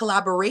 Not every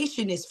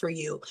collaboration is for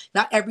you.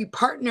 Not every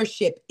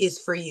partnership is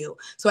for you.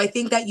 So I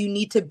think that you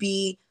need to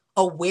be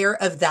aware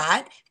of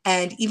that.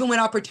 And even when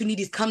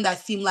opportunities come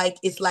that seem like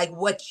it's like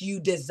what you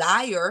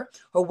desire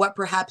or what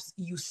perhaps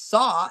you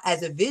saw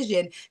as a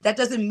vision, that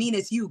doesn't mean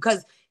it's you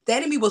because the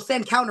enemy will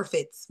send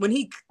counterfeits when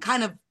he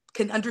kind of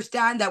can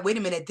understand that, wait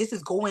a minute, this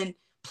is going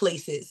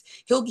places.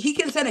 He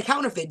can send a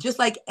counterfeit just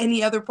like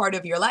any other part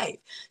of your life.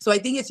 So I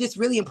think it's just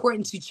really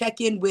important to check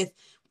in with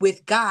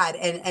God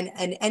and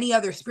any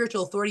other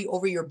spiritual authority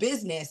over your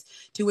business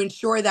to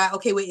ensure that,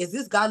 okay, wait, is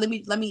this God?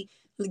 Let me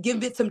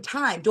give it some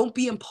time. Don't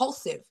be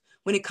impulsive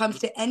when it comes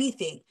to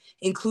anything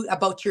include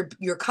about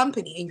your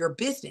company and your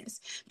business,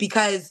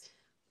 because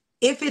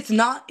if it's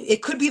not,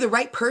 it could be the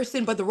right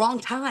person but the wrong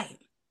time.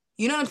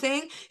 You know what I'm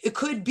saying? It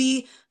could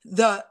be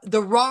the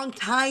wrong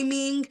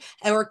timing,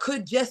 or it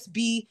could just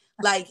be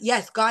like,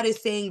 yes, God is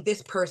saying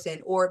this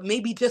person, or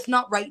maybe just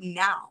not right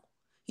now.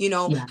 You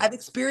know, Yeah. I've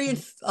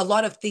experienced a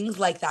lot of things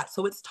like that.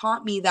 So it's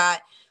taught me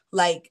that,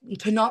 like,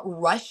 to not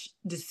rush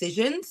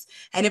decisions.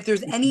 And if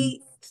there's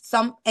Mhm.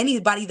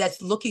 anybody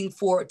that's looking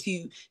for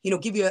to,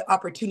 give you an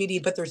opportunity,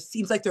 but there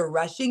seems like they're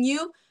rushing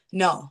you,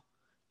 no,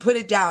 put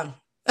it down.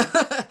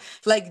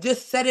 Like,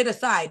 just set it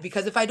aside,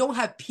 because if I don't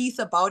have peace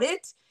about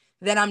it,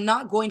 then I'm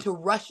not going to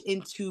rush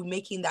into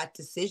making that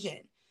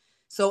decision.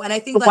 So, and I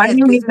think So like why do as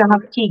you need business to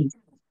have owners, peace?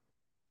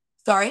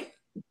 sorry,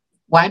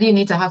 Why do you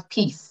need to have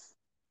peace?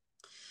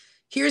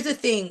 here's the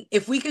thing.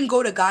 If we can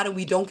go to God and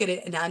we don't get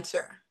an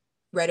answer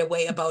right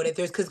away about it,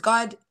 because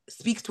God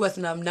speaks to us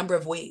in a number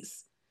of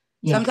ways.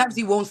 Yeah. Sometimes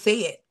he won't say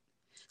it.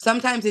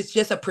 Sometimes it's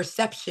just a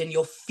perception.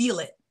 You'll feel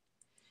it.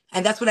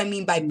 And that's what I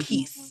mean by Mhm.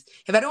 peace.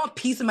 If I don't have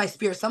peace in my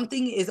spirit,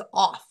 something is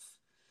off.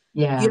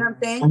 You Yeah. know what I'm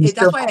saying? I'm That's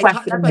still why that's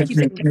questioning why I it. keep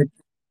saying,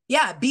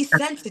 yeah, be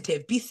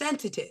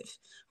sensitive,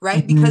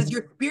 right? Because Mhm.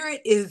 your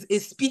spirit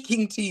is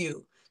speaking to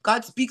you.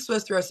 God speaks to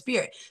us through our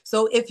spirit.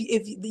 So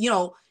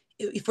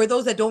if for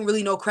those that don't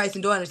really know Christ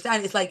and don't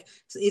understand, it's like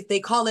if they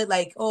call it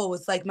like, oh,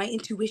 it's like my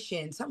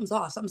intuition, something's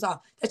off, something's off.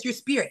 That's your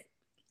spirit,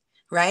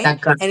 right?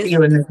 That gut And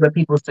feeling is what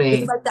people it's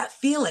say. like that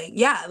feeling,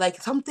 yeah,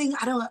 like something,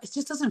 I don't know, it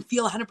just doesn't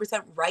feel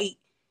 100% right.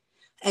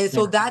 And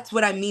so Yeah. that's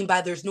what I mean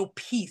by there's no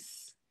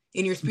peace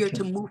in your spirit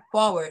Okay. to move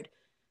forward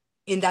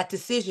in that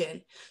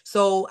decision.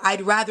 So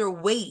I'd rather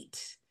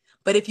wait.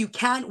 But if you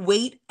can't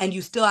wait and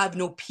you still have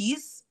no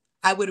peace,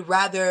 I would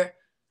rather,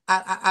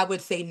 I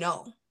would say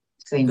no,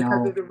 Say because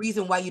no. there's a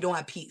reason why you don't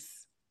have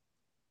peace.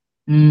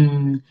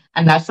 And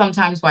that's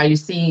sometimes why you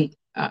see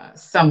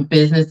some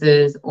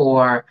businesses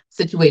or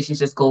situations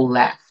just go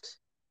left.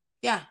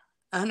 Yeah,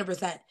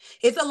 100%.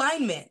 It's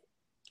alignment.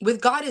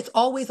 With God, it's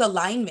always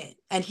alignment,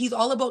 and He's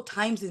all about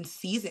times and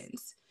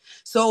seasons.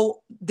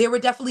 So there were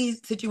definitely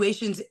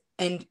situations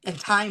and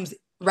times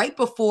right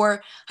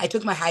before I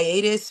took my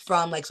hiatus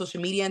from like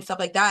social media and stuff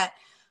like that.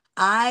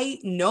 I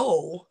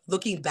know,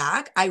 looking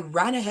back, I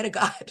ran ahead of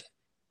God.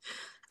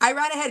 I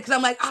ran ahead because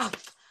I'm like,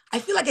 I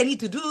feel like I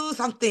need to do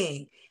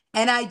something.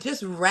 And I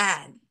just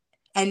ran.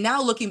 And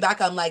now looking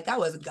back, I'm like, that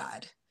wasn't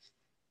God.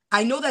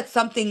 I know that's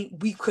something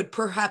we could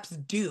perhaps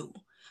do,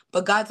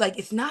 but God's like,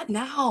 it's not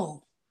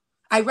now.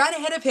 I ran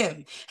ahead of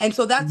him. And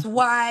so that's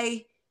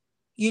why,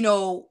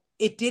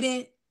 it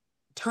didn't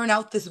turn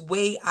out this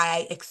way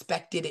I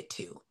expected it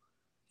to.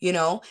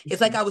 It's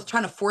like I was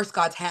trying to force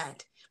God's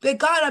hand. But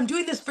God, I'm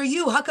doing this for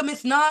you. How come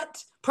it's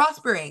not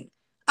prospering?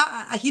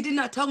 He did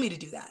not tell me to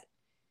do that.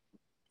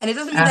 And it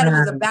doesn't mean that it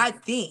was a Um,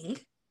 bad thing,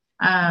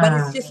 but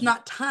it's uh, just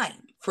not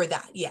time for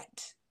that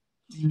yet.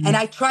 And mm,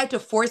 I tried to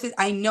force it.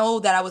 I know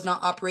that I was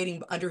not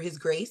operating under his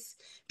grace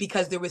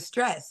because there was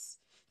stress.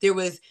 There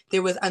was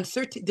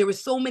uncertainty. There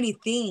was so many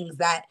things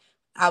that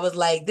I was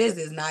like, this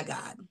is not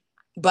God.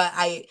 But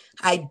I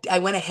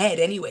went ahead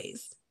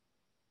anyways,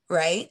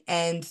 right?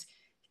 And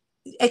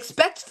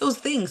expect those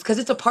things because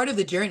it's a part of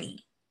the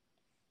journey.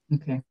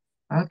 okay.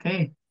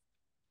 Okay.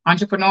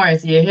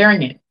 Entrepreneurs, you're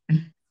hearing it.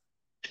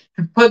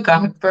 Put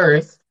God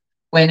first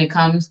when it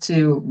comes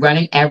to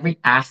running every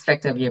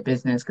aspect of your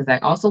business. Because I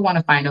also want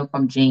to find out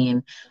from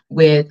Jane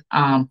with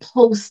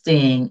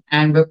posting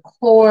and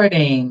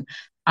recording,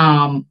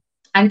 um,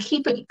 and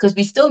keep it, because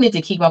we still need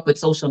to keep up with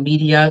social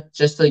media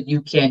just so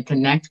you can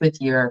connect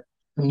with your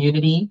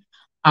community,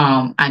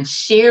 and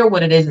share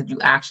what it is that you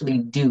actually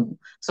do.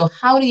 So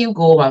how do you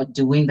go about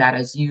doing that,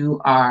 as you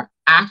are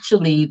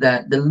actually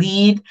the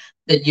lead,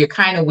 that you're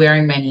kind of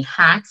wearing many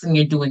hats and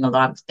you're doing a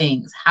lot of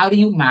things? How do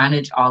you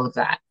manage all of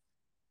that?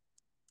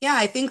 Yeah,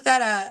 I think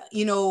that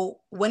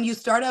when you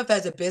start off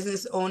as a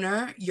business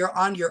owner, you're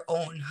on your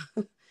own.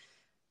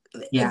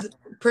 Yeah. It's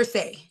per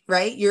se,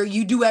 right?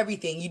 You do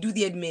everything. You do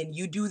the admin,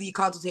 you do the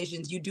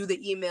consultations, you do the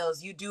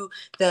emails, you do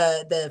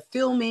the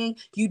filming,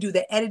 you do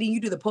the editing, you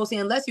do the posting,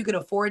 unless you can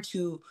afford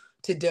to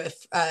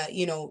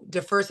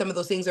defer some of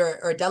those things,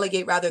 or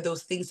delegate rather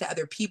those things to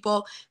other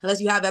people.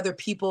 Unless you have other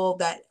people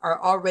that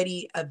are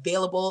already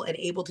available and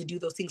able to do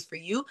those things for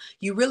you,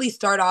 you really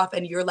start off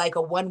and you're like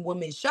a one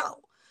woman show,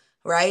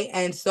 right?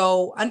 And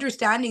so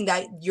understanding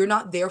that you're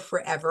not there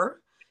forever,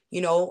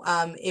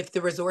 if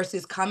the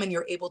resources come and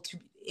you're able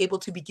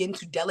to begin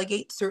to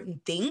delegate certain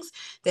things,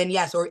 then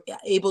yes, or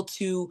able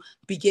to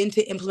begin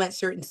to implement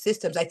certain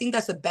systems. I think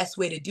that's the best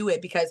way to do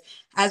it, because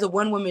as a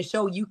one woman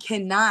show, you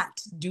cannot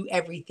do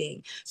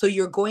everything. So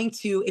you're going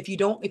to, if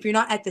you're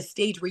not at the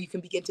stage where you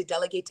can begin to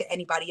delegate to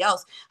anybody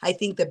else, I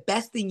think the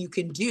best thing you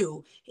can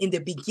do in the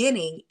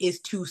beginning is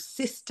to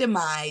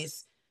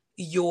systemize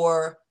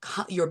your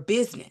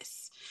business.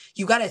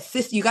 You got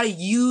to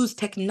use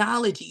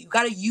technology. You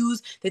got to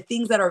use the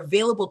things that are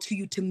available to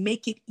you to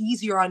make it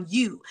easier on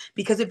you.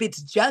 Because if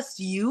it's just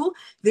you,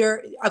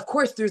 there, of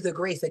course, there's the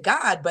grace of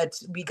God, but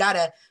we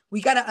gotta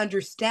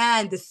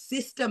understand the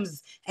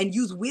systems and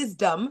use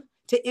wisdom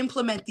to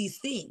implement these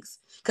things.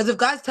 Because if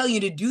God's telling you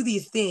to do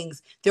these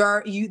things,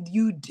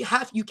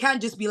 you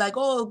can't just be like,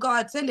 oh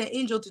God, send an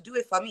angel to do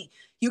it for me.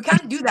 You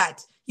can't do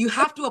that. You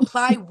have to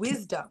apply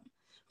wisdom,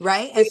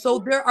 right? And so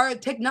there are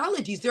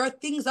technologies, there are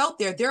things out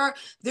there,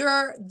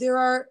 there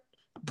are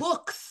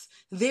books,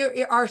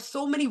 there are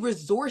so many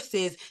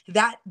resources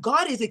that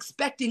God is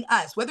expecting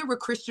us, whether we're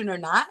Christian or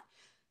not.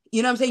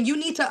 You know what I'm saying? You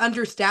need to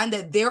understand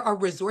that there are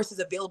resources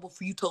available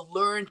for you to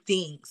learn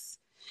things.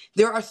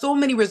 There are so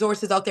many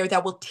resources out there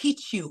that will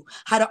teach you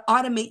how to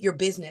automate your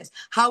business,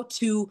 how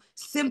to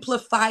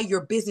simplify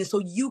your business so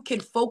you can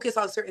focus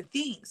on certain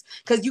things.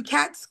 Because you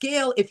can't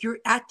scale if you're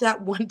at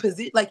that one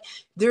position. Like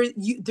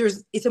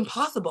it's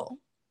impossible.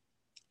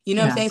 You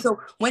know what I'm Yeah. saying? So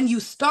when you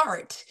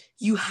start,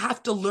 you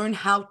have to learn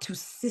how to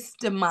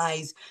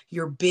systemize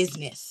your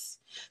business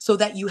so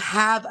that you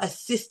have a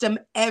system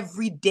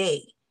every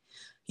day.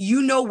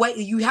 You know what?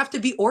 You have to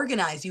be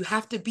organized. You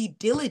have to be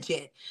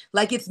diligent.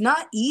 Like, it's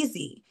not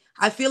easy.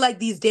 I feel like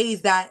these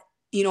days that,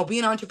 being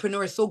an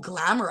entrepreneur is so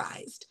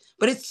glamorized,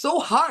 but it's so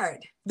hard.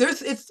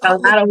 It's A like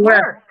lot of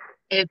work. work.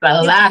 It's a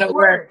It's lot of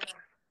work. work.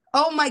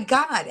 Oh my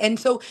God. And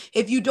so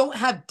if you don't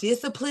have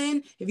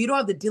discipline, if you don't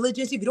have the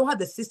diligence, if you don't have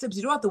the systems,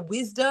 you don't have the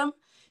wisdom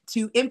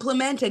to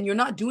implement, and you're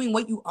not doing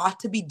what you ought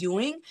to be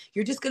doing,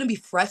 you're just going to be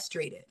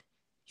frustrated.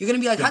 You're going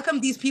to be like, Yeah. how come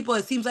these people,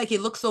 it seems like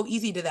it looks so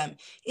easy to them?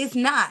 It's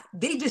not.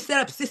 They just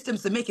set up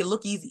systems to make it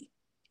look easy.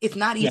 It's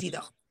not Yeah. easy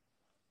though.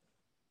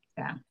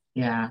 Yeah.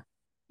 Yeah.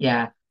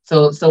 Yeah.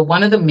 So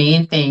one of the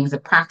main things, a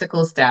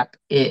practical step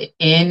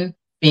in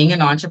being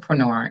an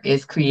entrepreneur,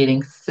 is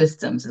creating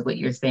systems, is what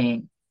you're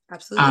saying.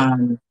 Absolutely.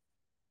 Um,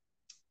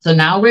 So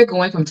now we're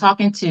going from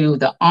talking to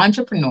the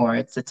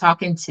entrepreneurs to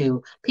talking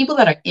to people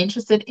that are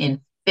interested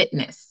in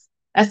fitness.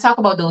 Let's talk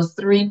about those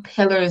three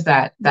pillars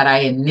that I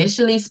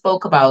initially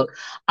spoke about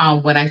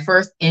when I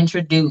first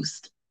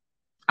introduced.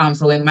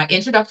 So in my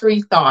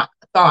introductory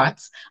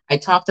thoughts, I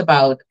talked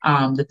about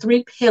the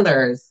three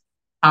pillars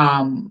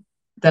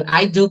that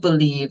I do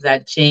believe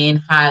that Jane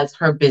has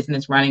her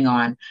business running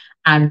on.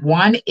 And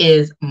one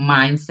is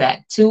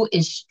mindset, two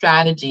is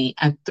strategy,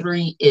 and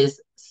three is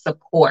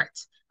support.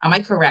 Am I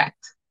correct?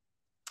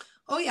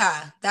 Oh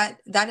yeah,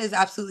 that is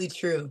absolutely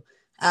true.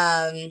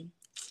 Um,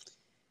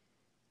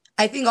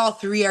 I think all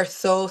three are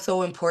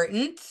so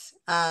important.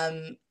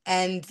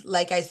 And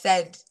like I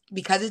said,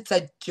 because it's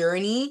a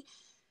journey,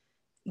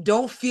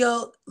 don't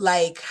feel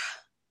like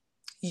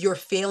you're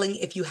failing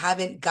if you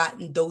haven't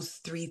gotten those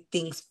three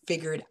things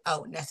figured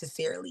out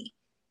necessarily.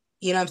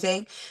 You know what I'm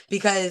saying?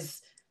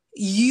 Because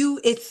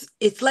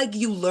it's like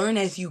you learn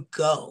as you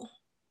go,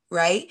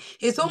 right?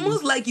 It's Mhm.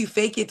 almost like you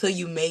fake it till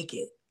you make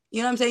it.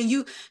 You know what I'm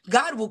saying?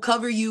 God will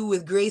cover you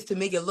with grace to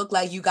make it look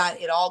like you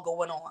got it all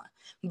going on.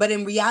 But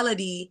in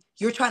reality,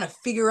 you're trying to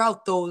figure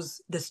out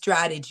the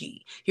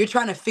strategy. You're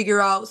trying to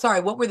figure out, sorry,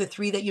 what were the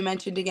three that you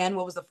mentioned again?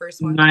 What was the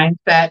first one?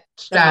 Mindset,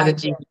 The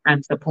strategy, mindset.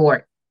 and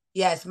support.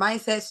 Yes,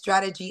 mindset,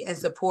 strategy, and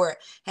support.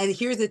 And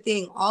here's the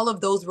thing, all of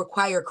those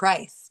require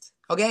Christ.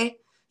 Okay?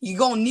 You're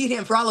going to need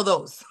him for all of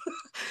those.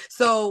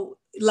 So,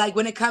 like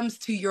when it comes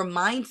to your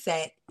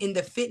mindset in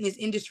the fitness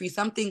industry,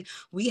 something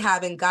we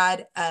have and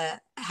God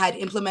had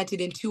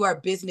implemented into our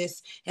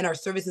business and our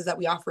services that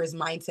we offer is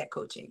mindset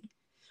coaching.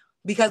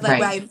 Because, like,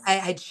 Right. when I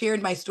had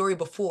shared my story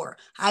before,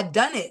 I'd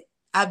done it.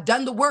 I've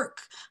done the work.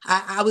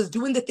 I was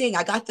doing the thing.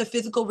 I got the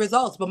physical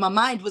results, but my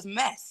mind was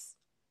mess.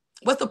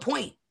 What's the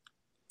point?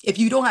 If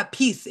you don't have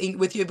peace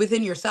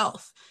within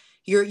yourself,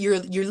 you're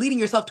leading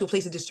yourself to a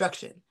place of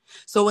destruction.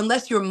 So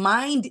unless your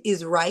mind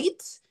is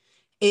right,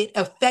 it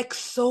affects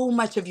so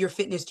much of your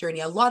fitness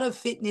journey. A lot of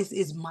fitness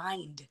is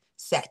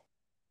mindset,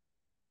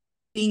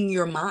 in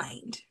your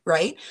mind,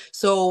 right?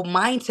 So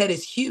mindset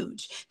is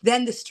huge.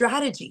 Then the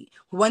strategy.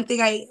 One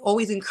thing I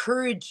always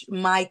encourage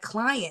my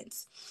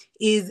clients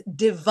is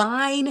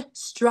divine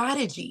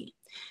strategy.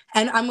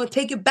 And I'm going to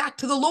take it back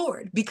to the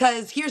Lord,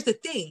 because here's the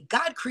thing,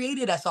 God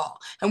created us all,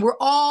 and we're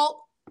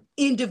all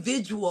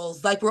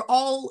individuals. Like, we're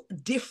all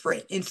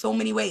different in so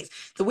many ways.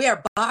 The way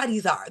our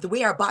bodies are, the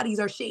way our bodies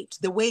are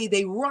shaped, the way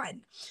they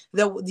run,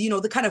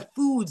 the kind of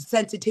food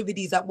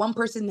sensitivities that one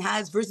person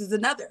has versus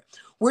another.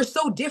 We're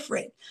so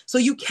different. So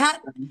you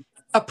can't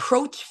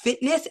approach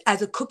fitness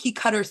as a cookie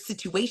cutter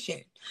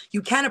situation.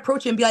 You can't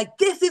approach it and be like,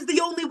 this is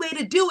the only way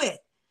to do it.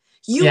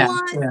 You Yeah.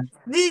 want Yeah.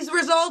 these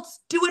results,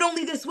 do it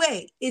only this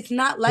way. It's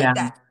not like Yeah.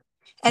 that.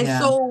 And Yeah.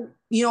 so,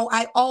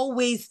 I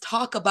always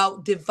talk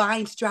about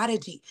divine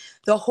strategy.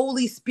 The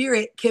Holy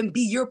Spirit can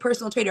be your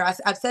personal trainer.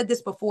 I've said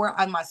this before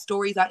on my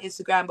stories on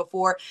Instagram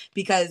before,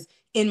 because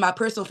in my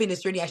personal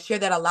fitness journey, I share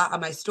that a lot on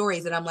my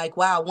stories. And I'm like,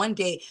 wow, one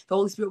day the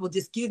Holy Spirit will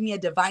just give me a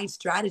divine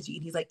strategy.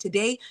 And he's like,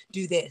 today,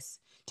 do this.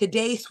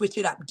 Today, switch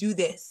it up. Do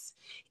this.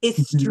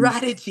 It's Mhm.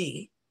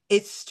 strategy.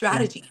 It's Yeah.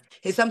 strategy.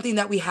 It's something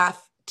that we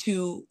have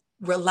to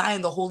rely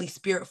on the Holy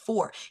Spirit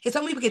for. It's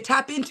something we can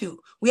tap into.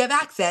 We have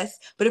access,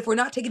 but if we're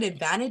not taking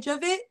advantage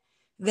of it,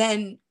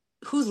 then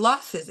whose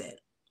loss is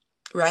it?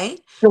 Right?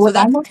 So So it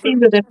that's almost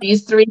seems as if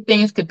these three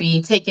things could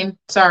be taken,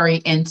 sorry,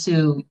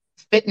 into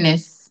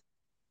fitness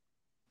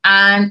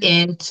and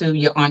into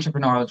your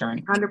entrepreneurial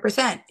journey.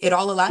 100%. It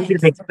all Which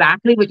is aligns.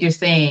 exactly what you're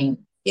saying.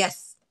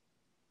 Yes.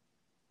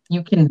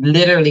 You can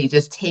literally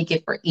just take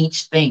it for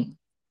each thing.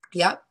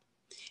 Yep.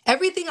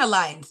 Everything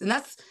aligns. And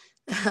that's,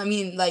 I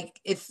mean, like,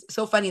 it's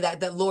so funny that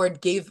the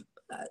Lord gave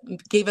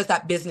us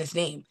that business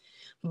name.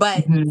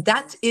 But Mhm.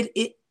 that's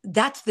it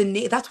that's the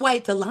name. That's why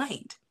it's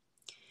aligned.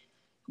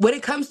 When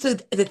it comes to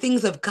the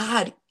things of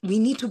God, we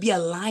need to be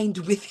aligned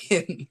with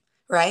him,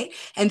 right?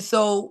 And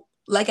so,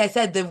 like I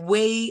said, the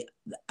way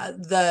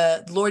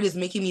the Lord is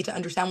making me to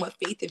understand what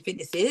faith and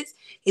fitness is,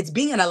 it's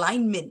being in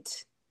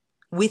alignment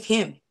with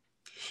him.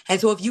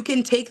 And so if you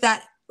can take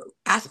that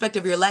aspect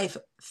of your life,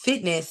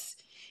 fitness,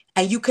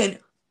 and you can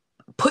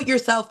put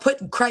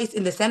Christ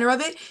in the center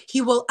of it,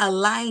 he will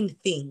align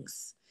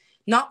things.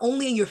 Not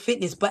only in your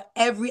fitness, but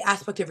every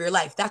aspect of your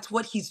life. That's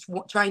what he's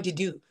trying to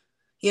do.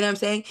 You know what I'm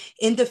saying?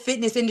 In the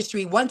fitness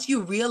industry, once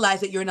you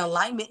realize that you're in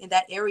alignment in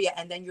that area,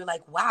 and then you're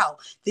like, wow,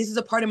 this is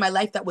a part of my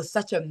life that was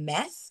such a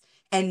mess.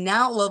 And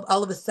now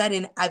all of a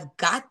sudden, I've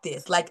got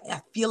this. Like,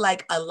 I feel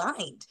like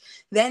aligned.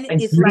 Then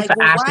Like it's beauty like, for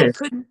well,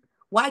 ashes.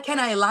 why can't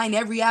I align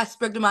every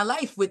aspect of my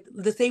life with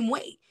the same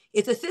way?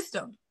 It's a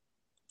system.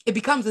 It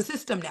becomes a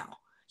system now.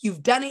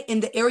 You've done it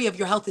in the area of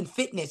your health and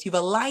fitness. You've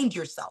aligned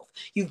yourself.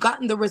 You've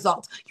gotten the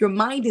results. Your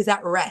mind is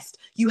at rest.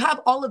 You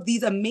have all of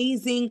these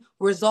amazing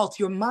results.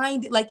 Your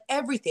mind, like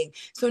everything.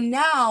 So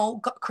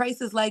now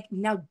Christ is like,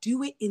 now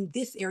do it in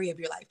this area of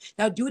your life.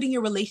 Now do it in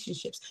your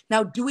relationships.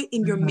 Now do it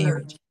in your Mhm.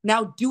 marriage.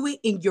 Now do it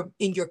in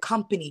your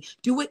company.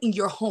 Do it in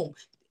your home.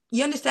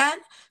 You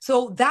understand?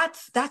 So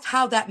that's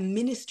how that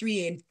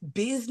ministry and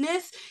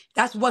business,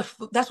 that's what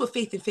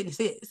faith and fitness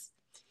is.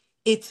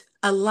 It's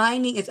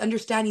aligning, it's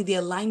understanding the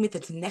alignment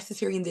that's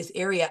necessary in this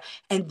area,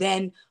 and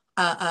then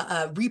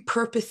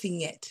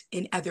repurposing it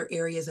in other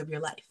areas of your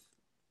life.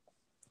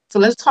 So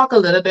let's talk a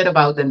little bit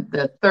about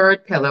the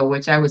third pillar,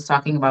 which I was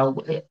talking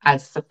about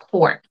as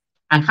support.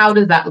 And how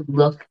does that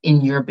look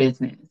in your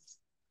business?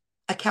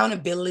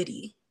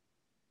 Accountability.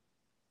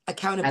 I love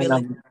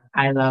Accountability. it.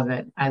 I love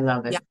it. I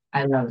love Yeah. it.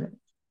 I love it.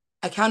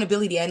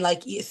 Accountability. And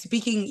like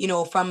speaking,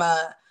 from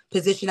a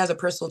position as a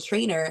personal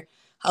trainer,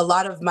 a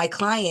lot of my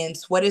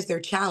clients, what is their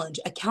challenge?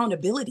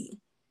 Accountability.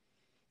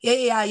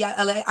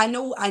 Yeah. I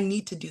know I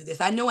need to do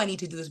this. I know I need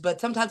to do this, but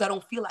sometimes I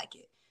don't feel like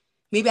it.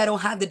 Maybe I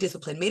don't have the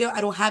discipline. Maybe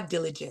I don't have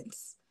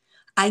diligence.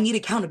 I need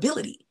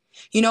accountability.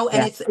 And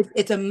Yeah.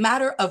 it's a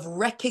matter of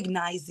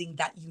recognizing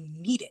that you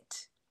need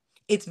it.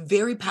 It's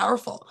very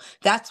powerful.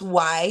 That's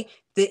why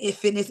the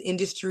fitness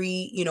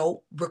industry,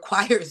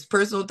 requires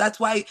personal. That's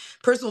why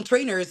personal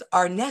trainers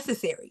are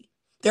necessary.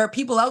 There are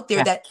people out there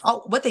Yeah. that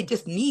what they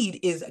just need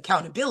is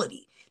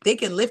accountability. They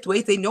can lift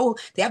weights. They know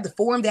they have the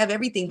form, they have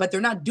everything, but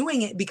they're not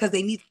doing it because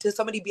they need to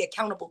somebody to be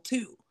accountable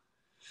to.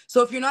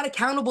 So if you're not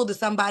accountable to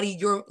somebody,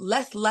 you're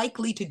less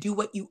likely to do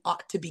what you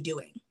ought to be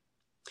doing.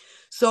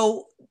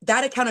 So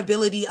that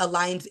accountability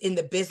aligns in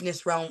the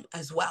business realm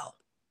as well.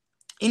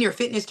 In your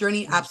fitness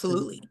journey,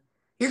 absolutely.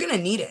 You're going to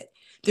need it.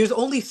 There's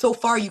only so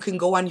far you can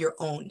go on your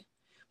own.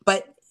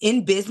 But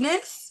in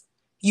business,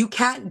 you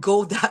can't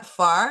go that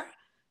far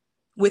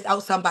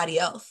without somebody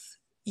else.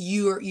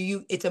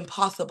 It's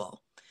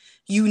impossible.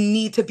 You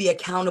need to be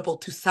accountable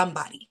to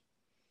somebody.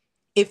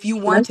 If you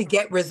want Let's, to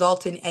get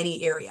results in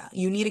any area,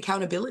 you need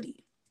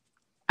accountability.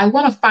 I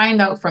want to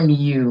find out from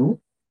you,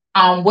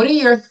 what are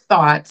your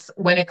thoughts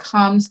when it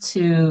comes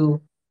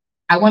to,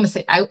 I want to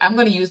say, I'm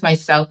going to use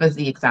myself as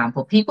the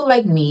example. People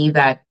like me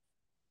that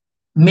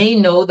may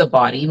know the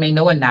body, may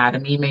know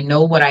anatomy, may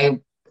know what I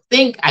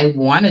think I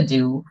want to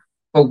do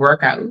for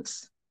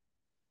workouts.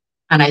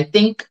 And I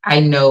think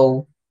I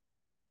know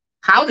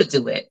how to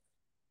do it.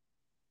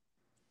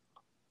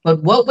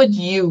 But what would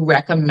you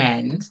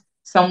recommend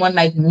someone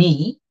like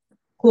me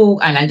who,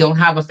 and I don't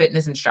have a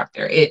fitness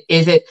instructor?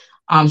 Is it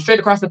straight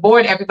across the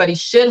board? Everybody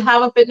should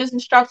have a fitness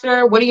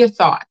instructor. What are your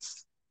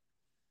thoughts?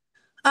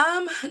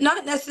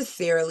 Not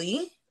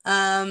necessarily.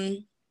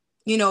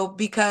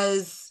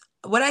 Because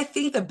what I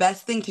think the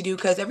best thing to do,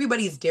 because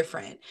everybody's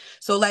different.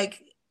 So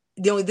like,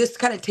 this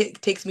kind of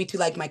takes me to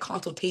like my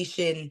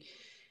consultation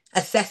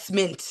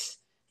assessment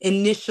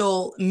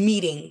initial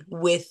meeting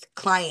with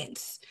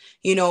clients.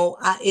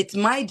 It's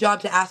my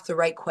job to ask the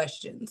right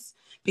questions,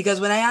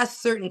 because when I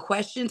ask certain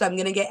questions, I'm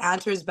going to get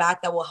answers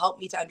back that will help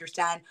me to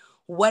understand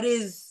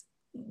what's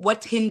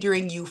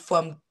hindering you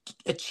from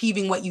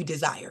achieving what you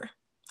desire.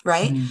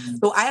 Right. Mm.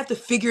 So I have to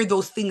figure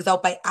those things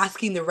out by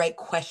asking the right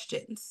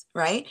questions.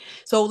 Right.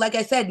 So, like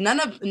I said,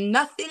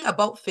 nothing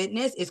about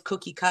fitness is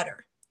cookie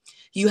cutter.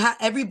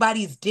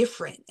 Everybody's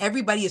different.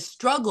 Everybody's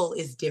struggle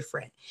is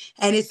different.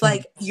 And it's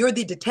like you're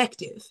the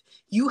detective.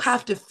 You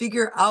have to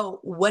figure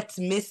out what's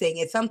missing.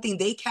 It's something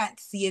they can't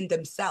see in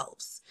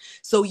themselves.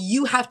 So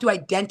you have to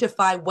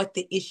identify what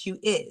the issue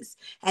is.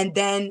 And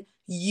then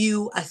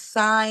you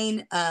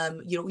assign,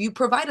 you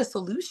provide a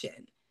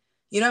solution.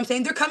 You know what I'm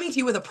saying? They're coming to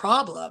you with a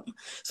problem.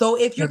 So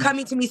if you're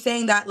coming to me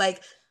saying that,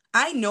 like,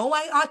 I know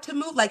I ought to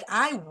move. Like,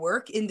 I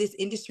work in this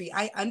industry.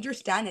 I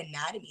understand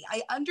anatomy.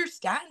 I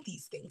understand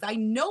these things. I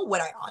know what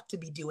I ought to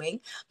be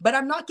doing, but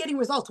I'm not getting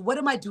results. What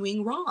am I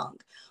doing wrong?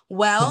 Yeah.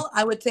 Well,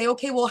 I would say,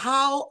 okay, well,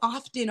 how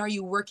often are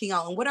you working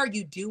out and what are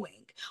you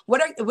doing?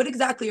 What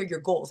exactly are your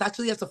goals?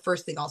 Actually, that's the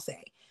first thing I'll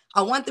say.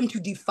 I want them to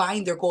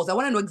define their goals. I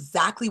want to know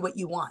exactly what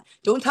you want.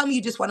 Don't tell me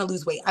you just want to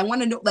lose weight. I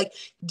want to know, like,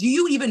 do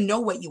you even know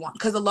what you want?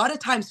 Because a lot of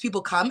times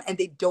people come and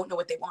they don't know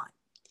what they want.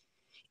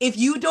 If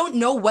you don't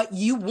know what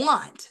you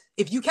want,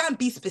 if you can't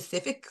be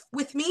specific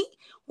with me,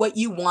 what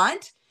you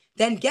want,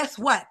 then guess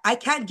what? I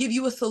can't give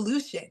you a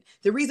solution.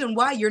 The reason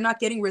why you're not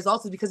getting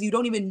results is because you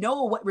don't even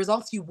know what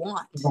results you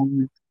want.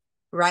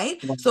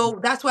 Right? So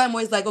that's why I'm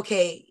always like,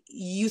 okay,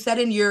 you said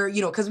in your,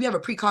 because we have a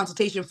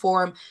pre-consultation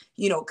form,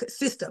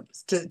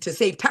 systems to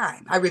save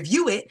time. I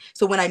review it.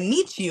 So when I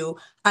meet you,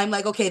 I'm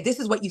like, okay, this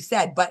is what you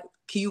said, but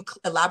can you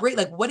elaborate?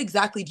 Like, what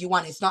exactly do you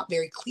want? It's not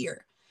very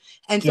clear.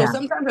 And so Yeah.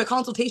 sometimes our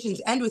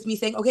consultations end with me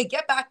saying, okay,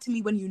 get back to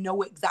me when you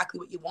know exactly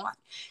what you want.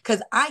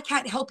 Because I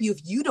can't help you if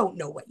you don't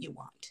know what you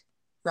want.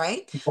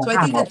 Right? So I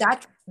think Wow.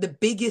 that's the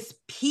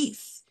biggest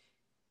piece.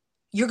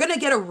 You're going to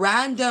get a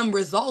random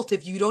result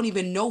if you don't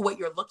even know what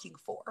you're looking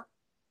for.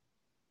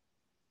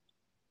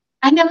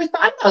 I never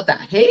thought about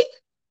that. Hey,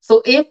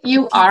 so if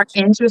you are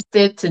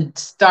interested to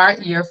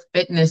start your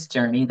fitness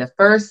journey, the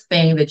first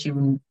thing that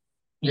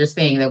you're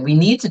saying that we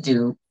need to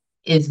do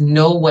is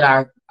know what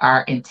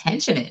our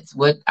intention is,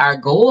 what our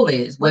goal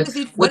is, What is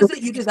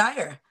it you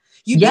desire?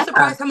 You'd be yeah,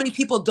 surprised how many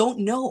people don't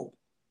know.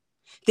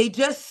 They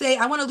just say,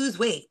 I want to lose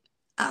weight.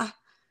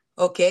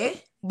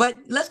 Okay. But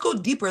let's go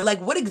deeper. Like,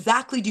 what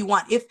exactly do you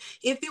want? If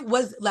it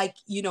was like,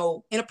 in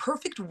a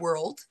perfect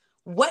world,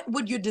 what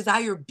would your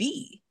desire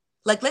be?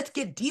 Like, let's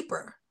get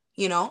deeper.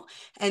 you know?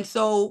 And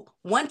so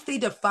once they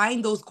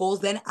define those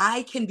goals, then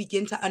I can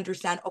begin to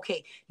understand,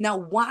 okay, now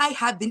why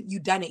haven't you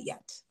done it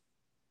yet?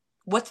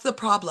 What's the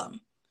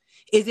problem?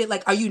 Is it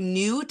like, are you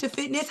new to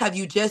fitness? Have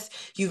you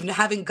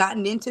haven't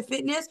gotten into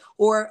fitness,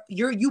 or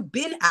you've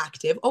been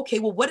active? Okay,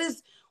 well, what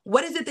is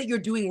it that you're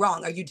doing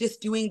wrong? Are you just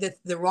doing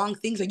the wrong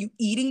things? Are you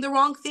eating the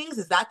wrong things?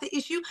 Is that the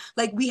issue?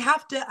 Like, we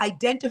have to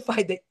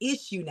identify the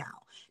issue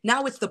now.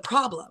 Now it's the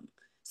problem.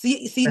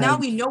 See, now Right.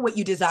 we know what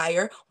you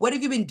desire. What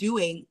have you been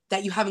doing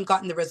that you haven't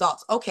gotten the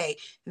results? Okay,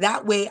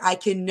 that way I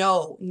can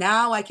know.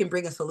 Now I can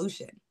bring a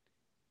solution.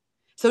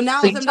 So So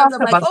now you sometimes talked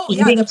I'm like, about oh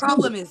yeah, the eating too.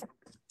 problem is,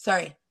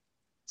 sorry.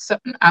 So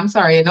I'm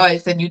sorry. I know I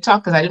said you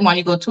talked because I didn't want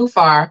you to go too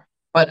far,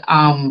 but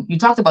you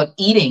talked about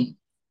eating.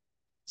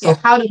 So Yeah.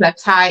 how does that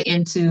tie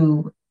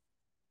into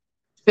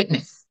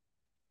fitness?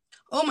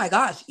 Oh my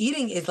gosh,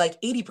 eating is like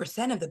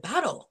 80% of the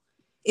battle.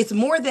 It's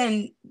more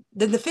than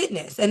the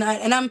fitness. And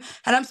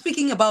I'm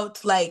speaking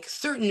about like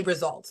certain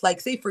results.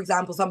 Like, say for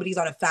example, somebody's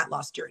on a fat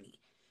loss journey,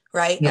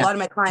 right? A Yeah. lot of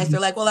my clients, Mhm.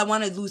 they're like, well, I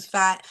want to lose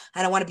fat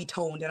and I want to be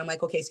toned. And I'm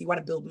like, okay, so you want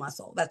to build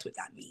muscle. That's what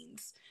that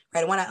means.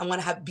 Right? I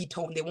want to have be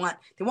toned. They want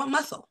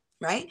muscle,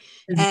 right?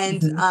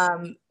 And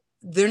Mhm.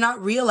 they're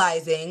not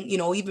realizing,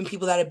 even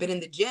people that have been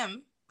in the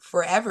gym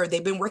forever,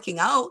 they've been working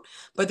out,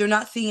 but they're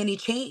not seeing any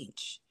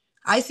change.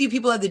 I see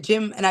people at the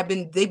gym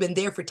and they've been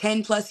there for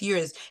 10 plus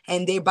years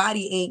and their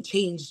body ain't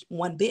changed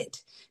one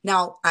bit.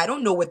 Now, I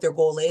don't know what their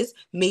goal is.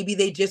 Maybe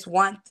they just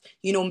want,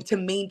 to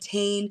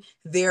maintain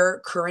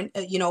their current,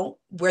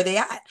 where they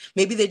at.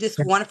 Maybe they just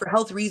Yeah. want it for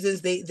health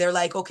reasons. They're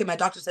like, okay, my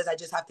doctor says I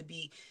just have to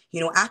be,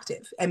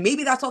 active. And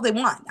maybe that's all they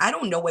want. I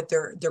don't know what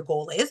their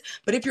goal is.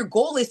 But if your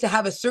goal is to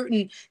have a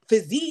certain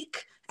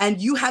physique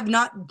and you have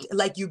not,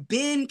 like, you've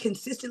been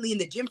consistently in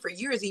the gym for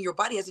years and your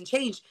body hasn't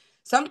changed,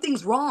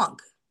 something's wrong,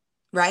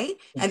 right?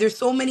 And there's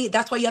so many,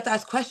 that's why you have to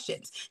ask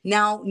questions.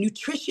 Now,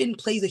 nutrition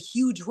plays a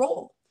huge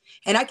role.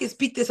 And I can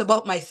speak this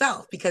about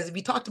myself because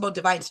we talked about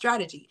divine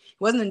strategy. It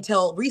wasn't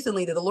until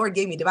recently that the Lord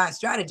gave me divine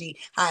strategy.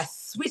 I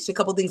switched a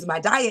couple things in my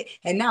diet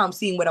and now I'm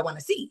seeing what I want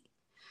to see.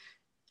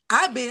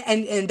 I've been,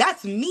 and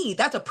that's me.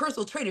 That's a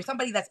personal trainer,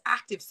 somebody that's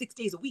active 6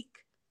 days a week.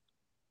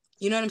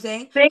 You know what I'm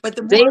saying? Six But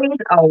the more days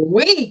a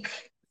week.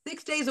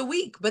 6 days a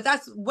week, but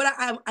that's what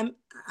I'm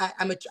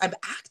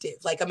active,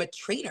 like I'm a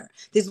trainer.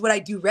 This is what I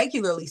do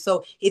regularly,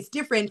 so it's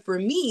different for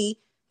me.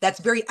 That's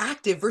very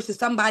active versus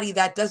somebody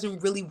that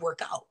doesn't really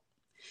work out.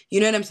 You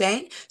know what I'm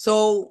saying?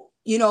 So,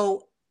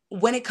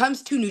 when it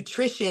comes to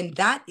nutrition,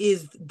 that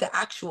is the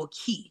actual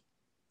key.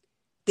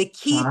 The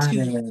key Got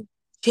to it.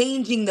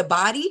 changing the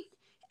body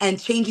and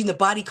changing the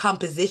body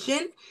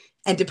composition,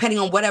 and depending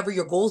on whatever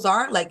your goals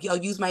are, like I'll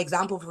use my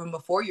example from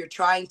before, you're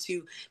trying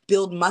to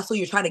build muscle,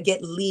 you're trying to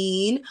get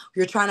lean,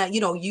 you're trying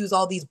to, use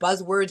all these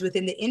buzzwords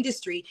within the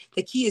industry.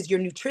 The key is your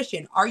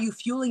nutrition. Are you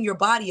fueling your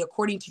body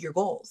according to your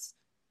goals?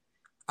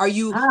 are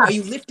you Ah, are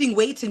you lifting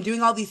weights and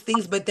doing all these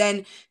things, but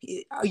then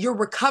your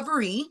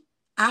recovery,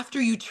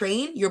 after you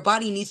train, your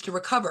body needs to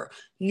recover.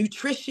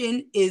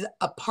 Nutrition is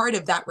a part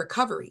of that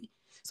recovery.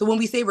 So when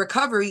we say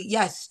recovery,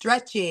 yes,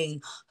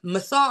 stretching,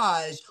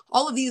 massage,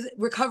 all of these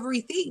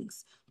recovery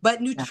things. But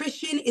yeah.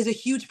 nutrition is a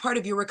huge part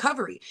of your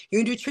recovery.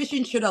 Your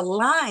nutrition should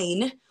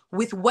align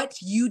with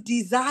what you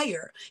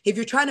desire. If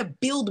you're trying to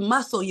build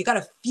muscle, you got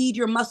to feed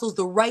your muscles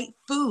the right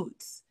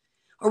foods.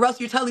 Or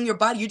else you're telling your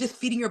body, you're just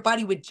feeding your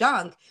body with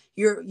junk.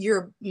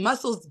 Your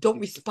muscles don't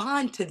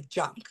respond to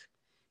junk.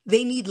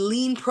 They need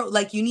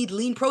like you need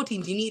lean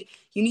proteins, you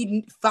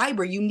need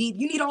fiber, you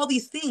need all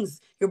these things.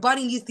 Your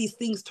body needs these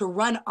things to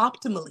run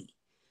optimally.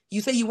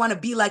 You say you want to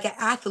be like an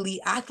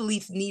athlete.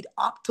 Athletes need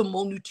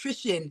optimal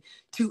nutrition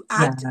to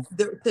Yeah. act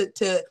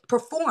to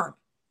perform.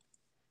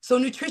 So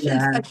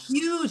nutrition's Yeah. a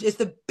huge, it's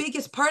the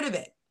biggest part of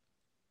it.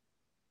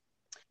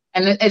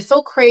 And it's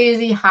so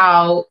crazy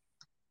how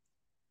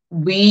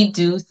we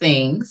do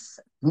things,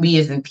 we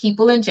as in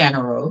people in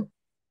general,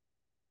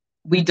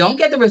 we don't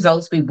get the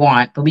results we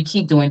want, but we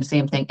keep doing the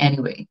same thing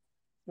anyway.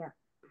 Yeah.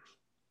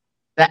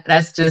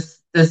 That's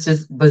just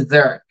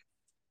berserk.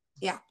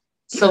 Yeah.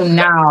 So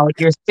now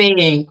you're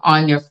saying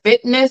on your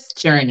fitness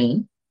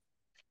journey,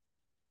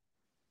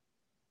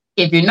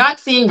 if you're not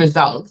seeing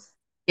results,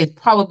 it's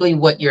probably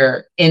what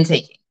you're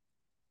intaking.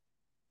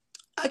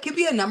 It could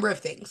be a number of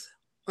things,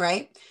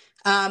 right?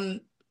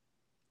 Um,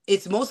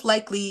 it's most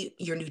likely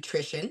your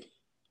nutrition,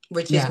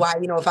 which is Yeah. why,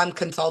 if I'm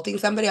consulting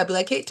somebody, I'll be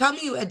like, hey, tell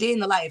me a day in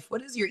the life.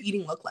 What does your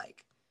eating look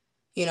like?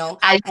 You know,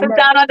 I and sit then,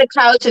 down on the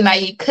couch and I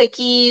eat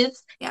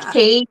cookies, yeah,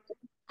 cake,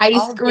 ice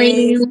all day.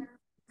 cream.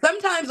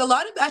 Sometimes a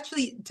lot of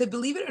actually, to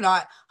believe it or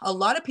not, a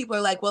lot of people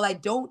are like, well, I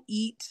don't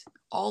eat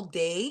all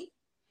day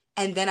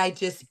and then I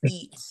just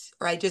eat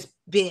or I just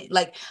binge.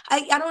 Like,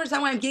 I don't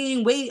understand why I'm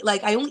gaining weight.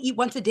 Like, I only eat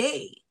once a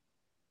day.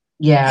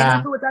 And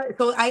Yeah.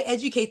 so I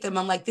educate them.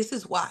 I'm like, this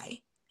is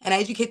why. And I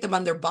educate them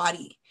on their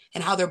body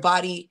and how their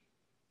body,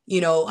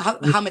 how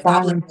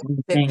metabolism Respond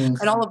to and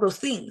things. all of those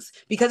things,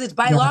 because it's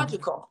Yeah.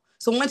 biological.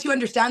 So once you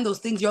understand those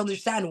things, you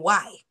understand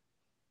why.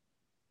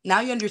 Now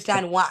you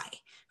understand why,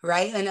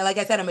 right? And like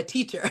I said, I'm a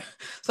teacher.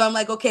 So I'm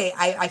like, okay,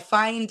 I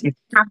find You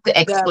have to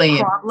the explain.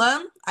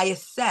 problem, I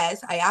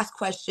assess, I ask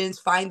questions,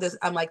 find this.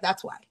 I'm like,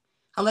 that's why.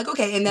 I'm like,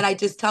 okay. And then I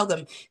just tell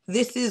them,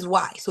 this is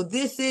why. So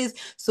this is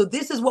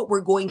what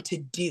we're going to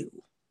do.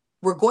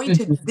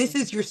 Mhm. This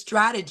is your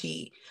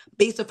strategy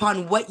based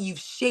upon what you've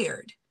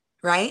shared,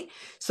 right?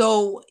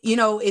 So,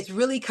 it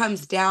really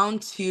comes down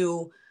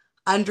to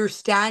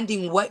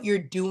understanding what you're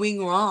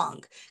doing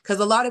wrong. Because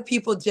a lot of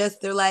people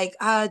they're like,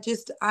 I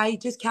just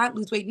can't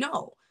lose weight.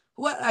 No.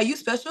 What, are you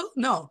special?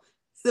 No.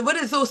 So what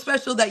is so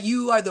special that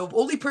you are the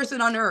only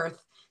person on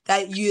earth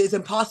that you is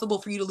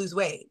impossible for you to lose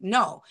weight?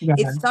 No, Yeah.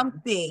 there's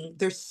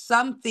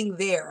something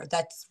there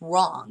that's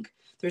wrong.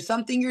 There's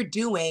something you're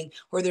doing,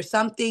 or there's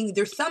something,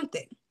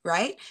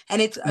 right?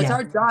 And it's Yeah.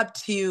 our job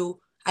to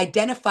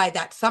identify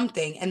that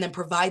something and then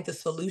provide the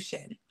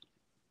solution.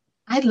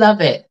 I love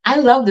it. I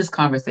love this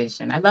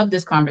conversation. I love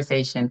this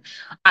conversation.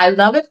 I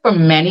love it for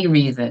many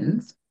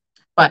reasons,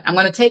 but I'm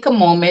going to take a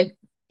moment.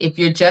 If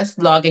you're just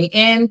logging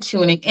in,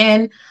 tuning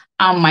in,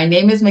 my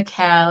name is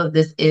Mikkel.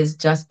 This is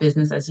Just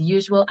Business as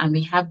Usual. And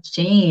we have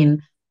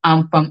Jane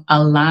from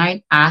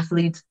Align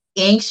Athletes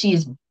Inc.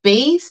 She's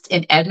based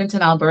in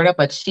Edmonton, Alberta,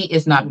 but she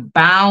is not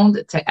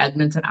bound to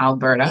Edmonton,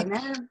 Alberta.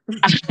 Amen.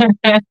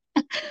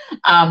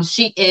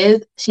 She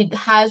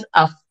has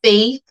a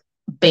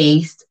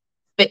faith-based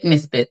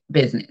fitness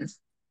business.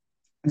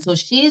 And so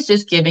she's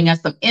just giving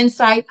us some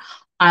insight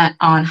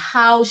on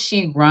how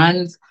she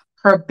runs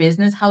her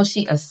business, how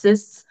she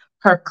assists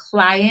her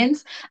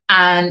clients.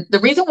 And the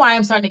reason why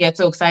I'm starting to get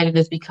so excited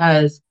is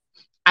because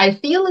I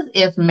feel as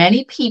if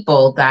many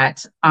people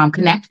that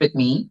connect with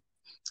me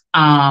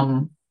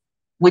um,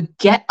 would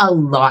get a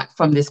lot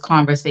from this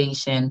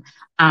conversation.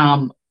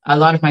 A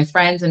lot of my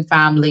friends and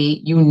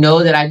family,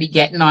 that I be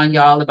getting on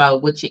y'all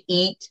about what you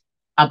eat,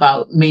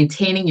 about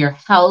maintaining your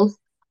health,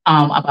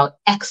 about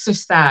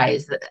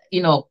exercise,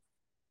 you know,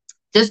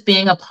 just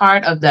being a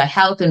part of the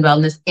health and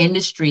wellness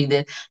industry.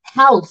 The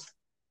health,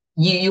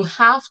 you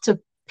have to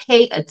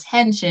pay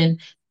attention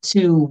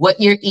to what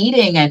you're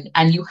eating,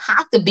 and you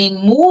have to be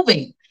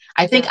moving.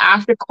 I think Yeah.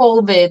 after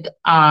COVID,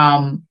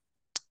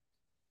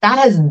 that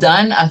has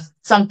done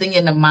something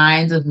in the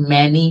minds of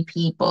many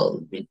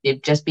people.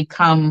 They've just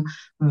become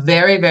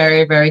very,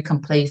 very, very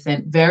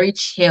complacent, very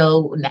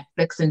chill,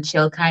 Netflix and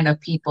chill kind of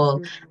people.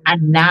 Mhm.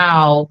 And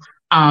now,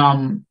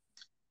 um,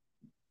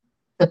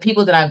 the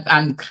people that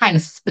I'm kind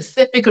of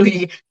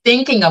specifically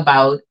thinking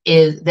about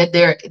is that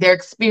they're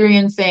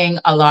experiencing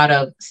a lot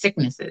of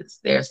sicknesses.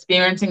 They're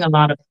experiencing a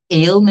lot of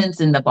ailments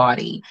in the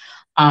body.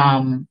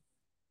 Um,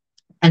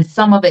 and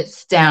some of it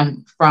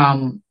stem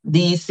from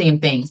these same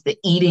things, the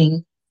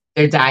eating,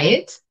 their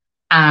diet,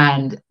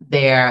 and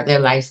their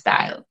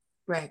lifestyle.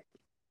 Right.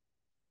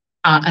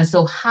 And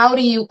so how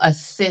do you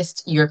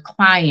assist your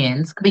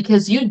clients?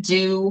 Because you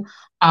do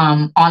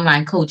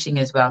online coaching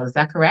as well, is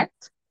that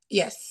correct?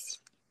 Yes.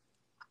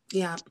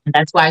 Yeah.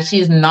 That's why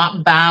she's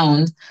not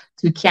bound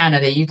to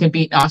Canada. You can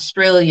be in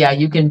Australia,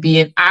 you can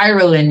be in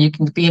Ireland, you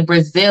can be in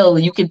Brazil,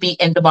 you can be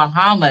in the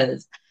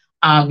Bahamas.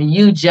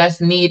 You just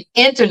need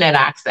internet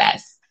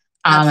access.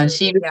 And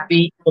she Absolutely. would Yeah.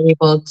 be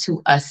able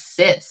to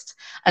assist.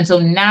 And so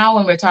now,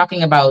 when we're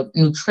talking about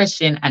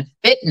nutrition and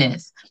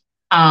fitness,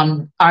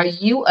 are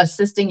you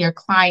assisting your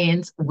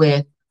clients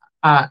with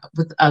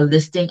a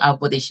listing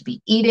of what they should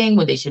be eating,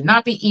 what they should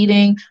not be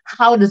eating?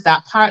 How does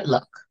that part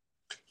look?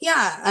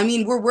 Yeah, I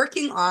mean, we're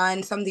working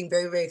on something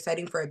very, very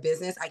exciting for our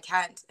business. I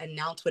can't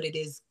announce what it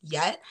is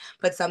yet,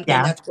 but something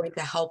Yeah. that's going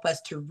to help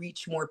us to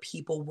reach more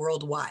people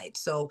worldwide.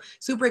 So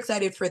super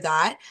excited for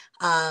that.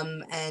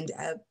 And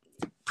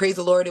praise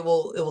the Lord, it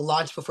will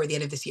launch before the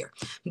end of this year.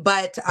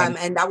 But Okay.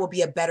 and that will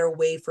be a better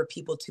way for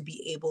people to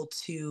be able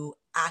to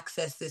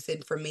access this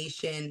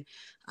information,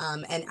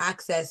 and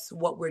access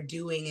what we're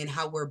doing and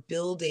how we're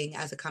building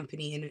as a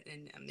company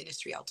and a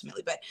ministry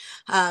ultimately. But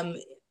um,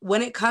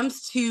 when it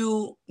comes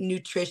to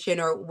nutrition,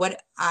 or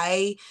what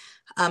I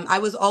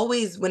was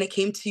always, when it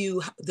came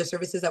to the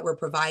services that we're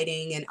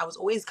providing, and I was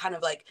always kind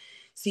of like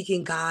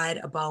seeking God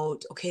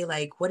about, okay,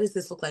 like, what does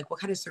this look like? What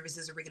kind of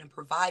services are we going to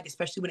provide,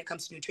 especially when it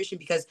comes to nutrition?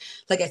 Because,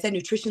 like I said,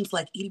 nutrition's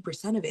like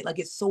 80% of it. Like,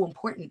 it's so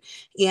important.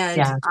 And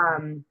Yeah.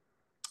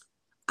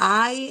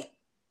 I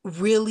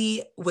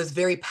really was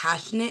very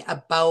passionate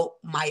about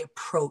my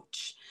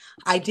approach.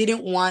 I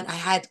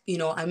had,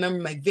 I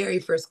remember my very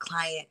first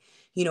client,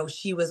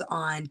 she was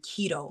on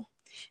keto.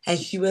 And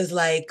she was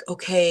like,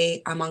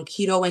 okay, I'm on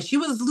keto. And she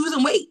was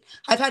losing weight.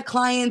 I've had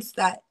clients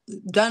that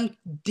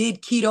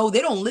did keto.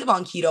 They don't live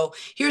on keto.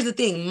 Here's the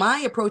thing. My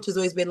approach has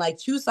always been like,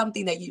 choose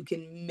something that you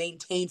can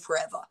maintain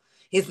forever.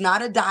 It's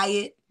not a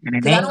diet. And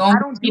it Because ain't gonna I be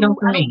don't keto do,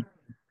 for me.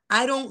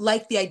 I don't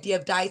like the idea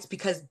of diets,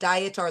 because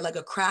diets are like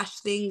a crash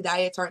thing.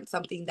 Diets aren't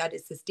something that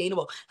is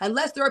sustainable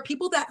unless there are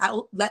people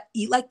that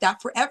eat like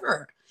that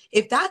forever.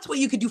 If that's what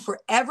you could do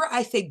forever,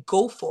 I say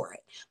go for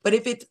it. But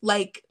if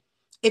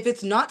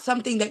it's not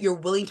something that you're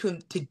willing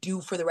to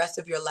do for the rest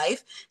of your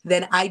life,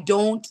 then I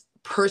don't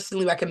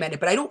personally recommend it.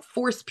 But I don't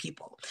force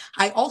people.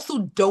 I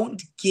also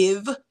don't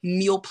give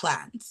meal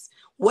plans.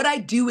 What I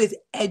do is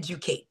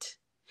educate,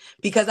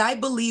 because I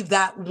believe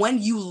that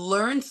when you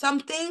learn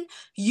something,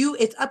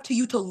 it's up to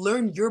you to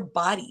learn your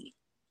body.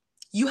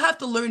 You have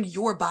to learn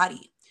your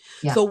body.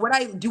 Yeah. So what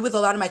I do with a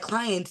lot of my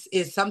clients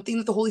is something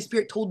that the Holy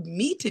Spirit told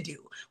me to do.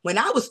 When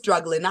I was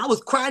struggling, I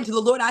was crying to the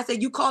Lord. I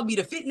said, you called me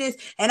to fitness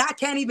and I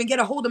can't even get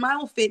a hold of my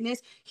own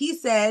fitness. He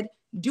said,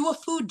 do a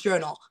food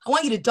journal. I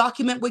want you to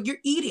document what you're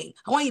eating.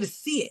 I want you to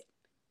see it.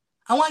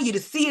 I want you to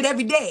see it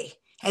every day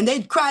and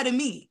then cry to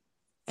me.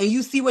 And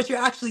you see what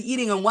you're actually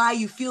eating and why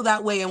you feel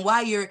that way and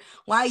why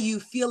you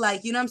feel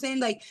like, you know what I'm saying?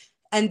 Like,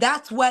 and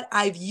that's what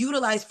I've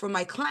utilized for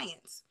my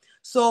clients.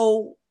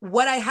 So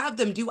what I have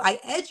them do, I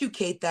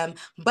educate them,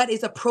 but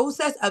it's a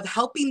process of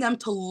helping them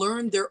to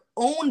learn their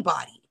own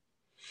body.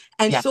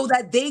 And Yeah. so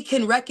that they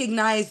can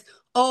recognize,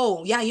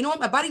 oh, yeah, you know what?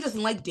 My body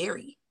doesn't like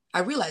dairy. I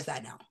realize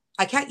that now.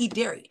 I can't eat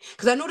dairy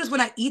because I notice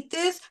when I eat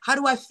this, how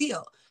do I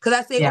feel? Because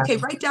I say, Yeah. okay,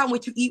 write down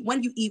what you eat,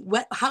 when you eat,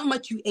 how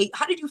much you ate.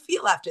 How did you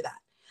feel after that?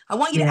 I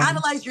want you to Yeah.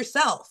 analyze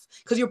yourself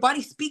because your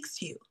body speaks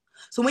to you.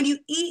 So when you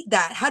eat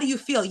that, how do you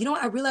feel? You know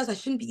what? I realize I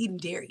shouldn't be eating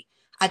dairy.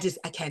 I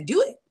can't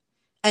do it.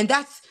 And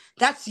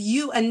that's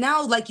you. And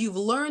now, like, you've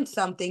learned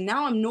something.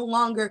 Now I'm no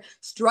longer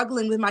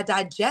struggling with my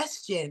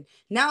digestion.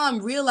 Now I'm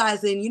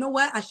realizing, you know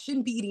what? I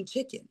shouldn't be eating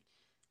chicken.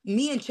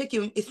 Me and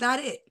chicken, it's not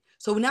it.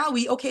 So now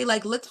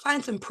let's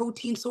find some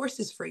protein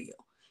sources for you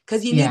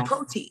because you need Yeah.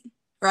 protein,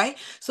 right?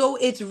 So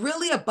it's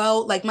really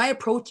about, like, my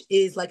approach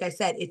is, like I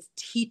said, it's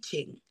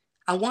teaching.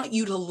 I want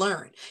you to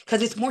learn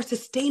because it's more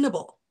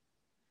sustainable.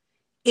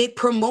 It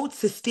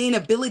promotes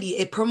sustainability.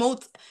 It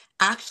promotes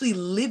actually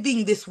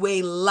living this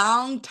way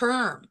long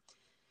term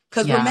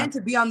because we're Yeah. meant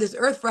to be on this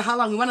earth for how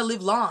long? We want to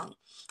live long,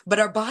 but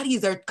our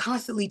bodies are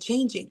constantly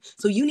changing.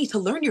 So you need to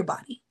learn your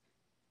body.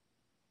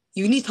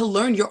 You need to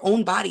learn your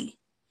own body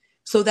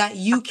so that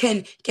you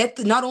can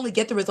not only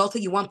get the results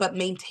that you want, but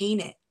maintain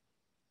it.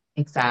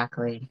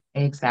 Exactly.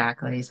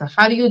 Exactly. So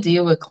how do you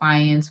deal with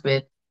clients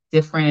with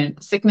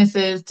different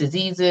sicknesses,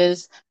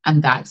 diseases,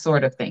 and that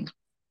sort of thing?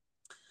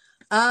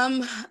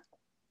 Um,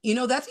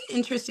 that's an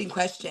interesting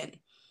question.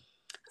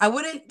 I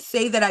wouldn't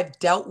say that I've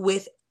dealt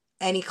with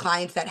any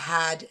clients that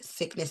had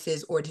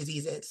sicknesses or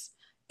diseases.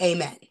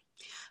 Amen.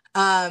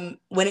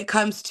 When it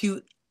comes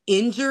to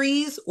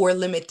injuries or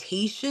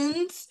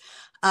limitations,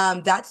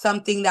 that's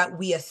something that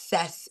we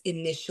assess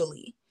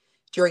initially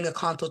during a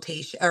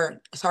consultation,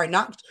 or sorry,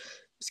 not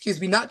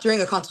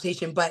during a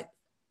consultation, but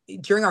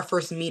during our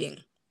first meeting.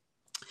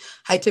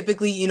 I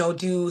typically,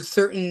 do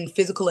certain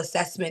physical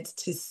assessments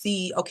to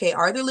see, okay,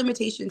 are there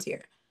limitations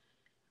here?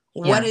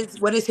 What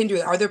Yeah. is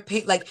hindering? Are there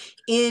pain, like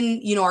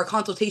in, our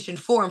consultation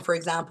form, for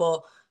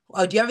example,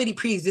 do you have any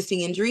pre-existing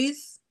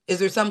injuries? Is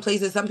there some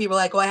places, some people are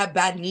like, oh, I have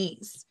bad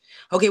knees.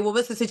 Okay, well,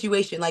 what's the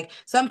situation? Like,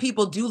 some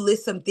people do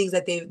list some things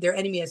that their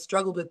enemy has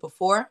struggled with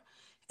before.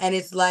 And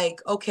it's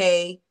like,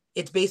 okay,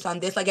 it's based on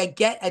this. Like, I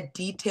get a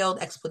detailed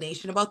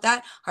explanation about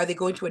that. Are they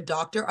going to a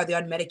doctor? Are they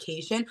on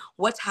medication?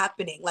 What's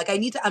happening? Like, I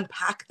need to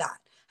unpack that.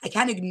 I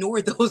can't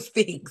ignore those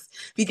things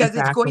because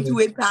it's going to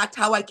Exactly. impact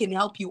how I can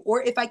help you,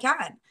 or if I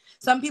can.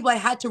 Some people, I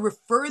had to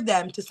refer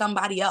them to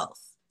somebody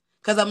else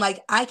because I'm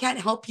like, I can't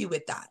help you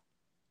with that.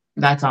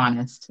 That's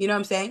honest. You know what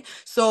I'm saying?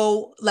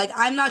 So, like,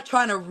 I'm not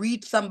trying to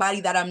reach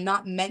somebody that I'm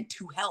not meant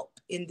to help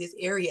in this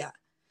area.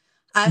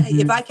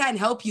 If Hmm. I can't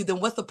help you, then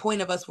what's the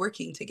point of us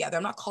working together?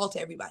 I'm not called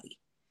to everybody.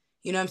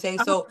 You know what I'm saying?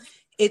 So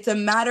it's a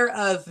matter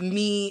of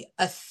me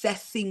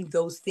assessing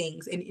those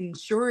things and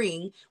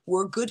ensuring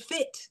we're a good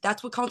fit.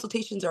 That's what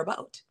consultations are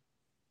about.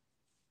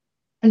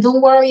 And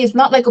don't worry, it's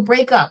not like a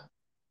breakup.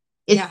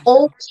 It's Yeah.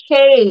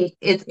 okay.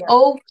 It's Yeah.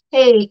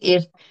 okay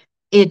if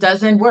it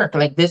doesn't work.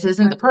 Like this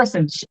isn't the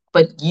person,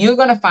 but you're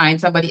gonna find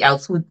somebody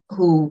else who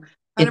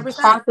it's 100%.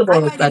 I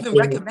possible might that even they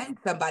recommend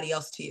somebody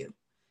else to you.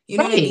 You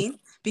know what I right. mean?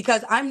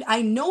 Because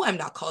I know I'm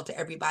not called to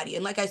everybody.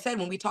 And like I said,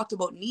 when we talked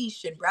about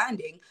niche and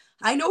branding,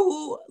 I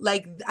know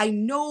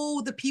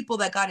the people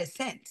that God has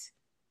sent.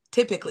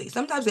 Typically,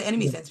 sometimes the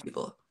enemy sends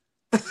people.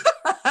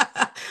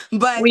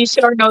 But We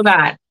sure know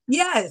that.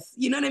 yes,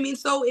 you know what I mean?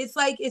 So it's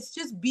like, it's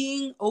just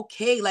being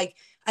okay. Like,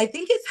 I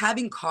think it's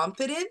having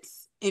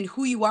confidence in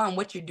who you are and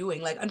what you're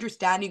doing, like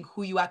understanding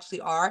who you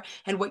actually are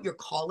and what your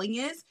calling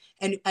is,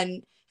 and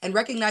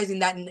recognizing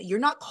that you're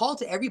not called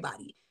to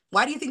everybody.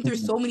 Why do you think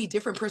there's Mhm. so many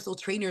different personal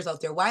trainers out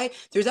there? Why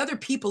there's other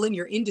people in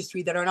your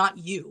industry that are not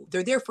you?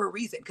 They're there for a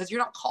reason because you're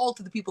not called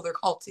to the people they're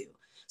called to.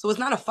 So it's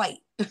not a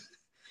fight.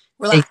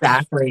 Relax.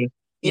 Exactly.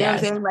 You know what I'm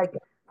Yes. saying? Like,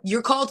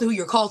 you're called to who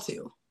you're called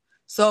to.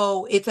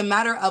 So it's a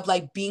matter of,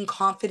 like, being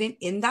confident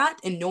in that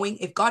and knowing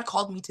if God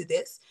called me to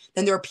this,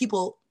 then there are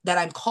people that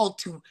I'm called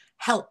to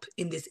help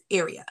in this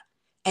area.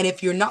 And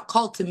if you're not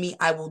called to me,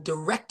 I will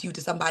direct you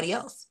to somebody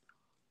else.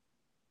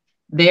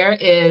 There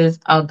is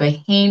a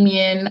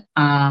Bahamian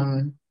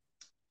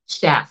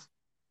chef.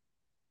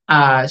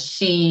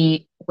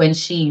 She when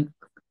she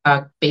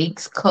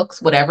bakes,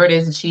 cooks, whatever it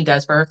is that she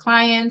does for her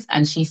clients,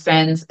 and she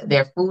sends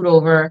their food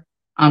over,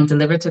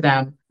 delivered to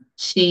them.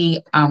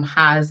 She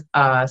has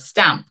a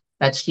stamp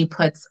that she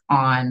puts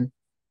on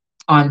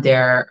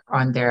their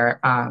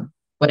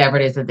whatever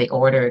it is that they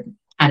ordered,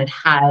 and it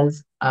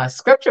has a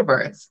scripture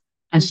verse.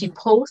 And she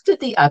posted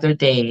the other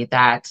day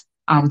that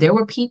there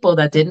were people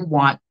that didn't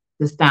want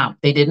the stamp.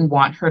 They didn't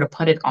want her to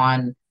put it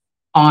on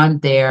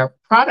their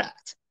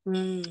product.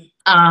 Mm.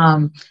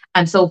 Um,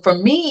 and so for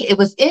me, it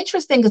was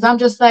interesting because I'm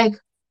just like,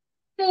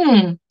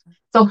 hmm.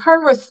 So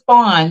her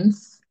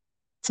response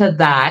to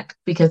that,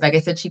 because like I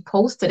said, she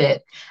posted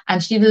it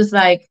and she was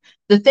like,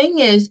 the thing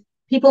is,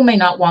 people may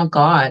not want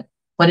God,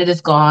 but it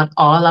is God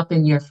all up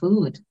in your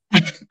food.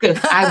 Because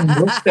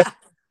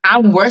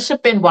I'm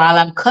worshiping while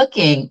I'm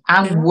cooking.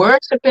 I'm Yeah.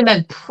 worshiping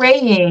and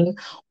praying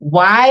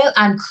while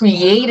I'm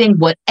creating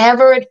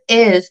whatever it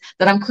is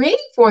that I'm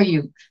creating for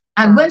you.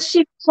 And when Wow.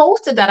 she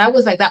posted that, I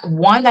was like, that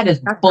one, that is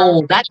That's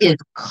bold, powerful. that is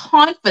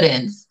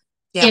confidence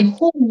Yeah. in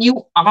who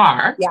you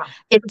are. Yeah.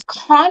 It's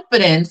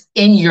confidence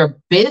in your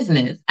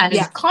business and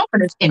it's Yeah.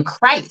 confidence in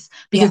Christ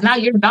because Yeah. now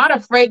you're not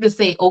afraid to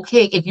say,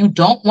 okay, if you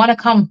don't want to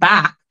come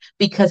back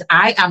because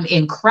I am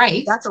in That's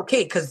Christ,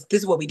 okay because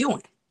this is what we're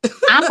doing.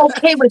 I'm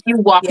okay with you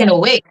walking Yeah.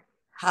 away.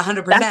 That's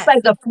 100%.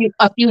 like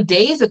a few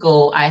days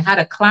ago, I had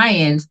a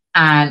client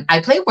and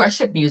I play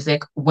worship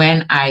music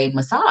when I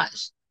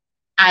massage.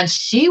 And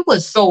she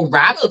was so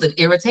rattled and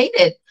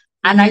irritated.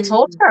 And I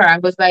told Mm. her, I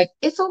was like,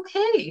 it's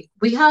okay.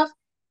 We have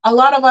a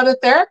lot of other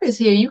therapists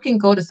here. You can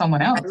go to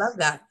someone I love else.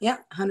 that. Yeah.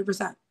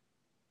 100%.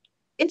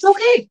 It's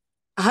okay.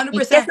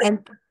 Yes, 100%.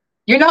 And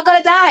you're not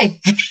gonna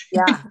die.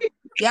 yeah.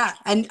 Yeah.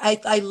 And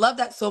I love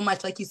that so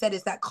much. Like you said,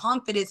 it's that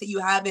confidence that you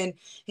have in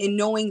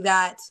knowing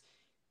that,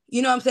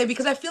 you know what I'm saying?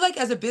 Because I feel like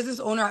as a business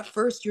owner at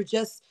first,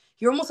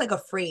 you're almost like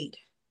afraid,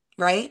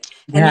 right?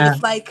 And Yeah,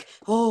 it's like,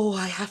 oh,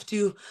 I have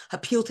to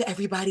appeal to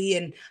everybody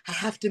and I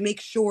have to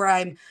make sure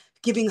I'm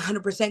giving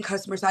 100%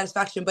 customer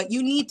satisfaction. But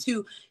you need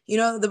to,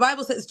 the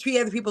Bible says treat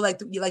other people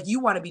like you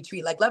want to be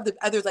treated, like love the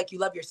others like you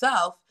love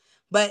yourself.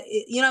 But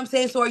you know what I'm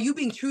saying? So are you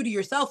being true to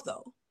yourself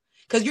though?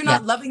 Because you're yeah.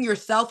 not loving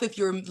yourself if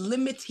you're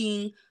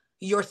limiting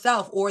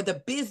yourself or the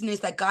business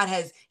that God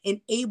has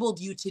enabled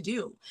you to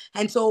do.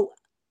 And so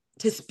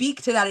to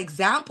speak to that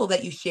example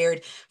that you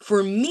shared,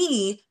 for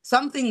me,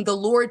 something the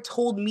Lord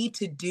told me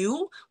to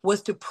do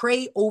was to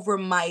pray over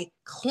my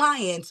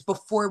clients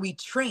before we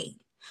train.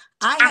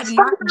 I I have saw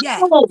not that yet,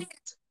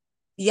 post.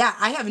 yeah,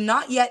 I have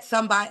not yet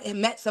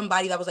met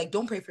somebody that was like,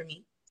 don't pray for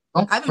me.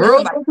 Oh, I haven't met girl,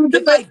 somebody. don't do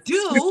If I it.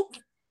 do,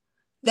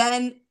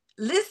 then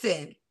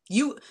listen,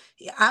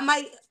 I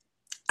might,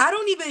 I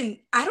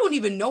don't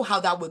even know how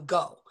that would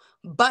go.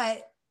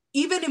 But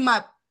even in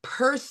my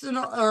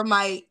personal or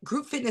my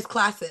group fitness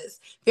classes,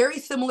 very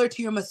similar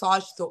to your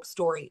massage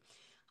story.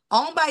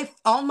 All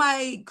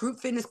my group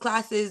fitness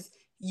classes,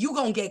 you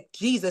gonna get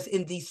Jesus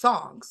in these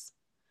songs.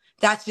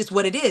 That's just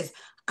what it is.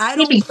 I He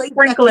don't be play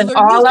sprinkling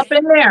secular all up music.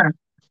 in there.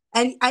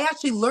 And I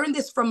actually learned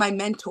this from my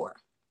mentor.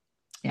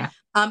 Yeah.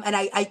 And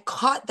I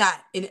caught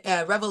that in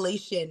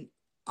revelation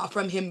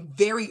from him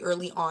very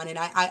early on. And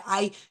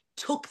I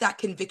took that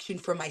conviction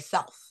for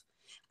myself.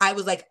 I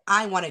was like,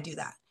 I want to do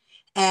that.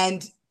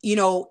 And,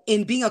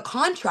 in being a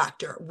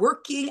contractor,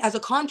 working as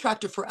a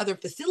contractor for other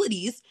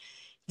facilities,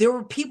 there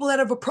were people that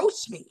have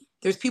approached me.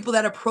 There's people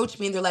that approach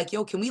me and they're like,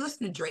 yo, can we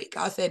listen to Drake?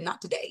 I said,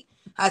 not today.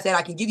 I said,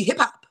 I can give you hip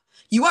hop.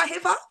 You want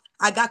hip hop?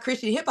 I got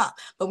Christian hip hop,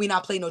 but we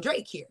not play no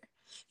Drake here.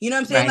 You know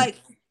what I'm saying? Right.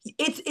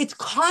 Like it's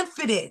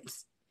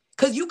confidence.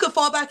 Cause you could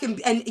fall back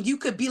and you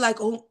could be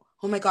like, oh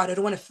my God, I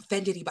don't want to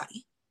offend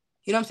anybody.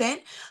 You know what I'm saying?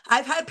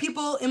 I've had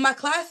people in my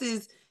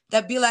classes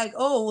that be like,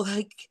 oh,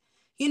 like,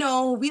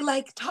 we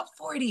like top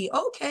 40.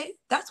 Okay,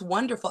 that's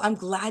wonderful. I'm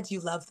glad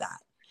you love that.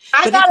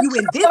 I But if got a you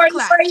in top this 40 for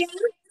class, you.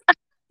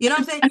 you know what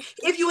I'm saying?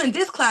 If you in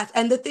this class,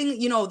 and the thing,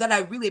 that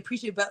I really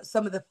appreciate about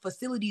some of the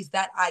facilities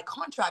that I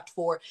contract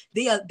for,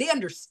 they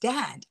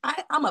understand.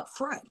 I'm up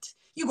front.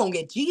 You're gonna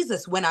get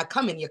Jesus when I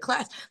come in your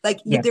class.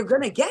 Like Yeah, they're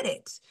gonna get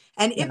it.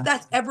 And if yeah.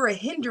 that's ever a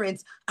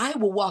hindrance, I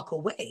will walk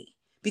away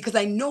because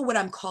I know what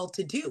I'm called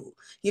to do.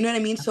 You know what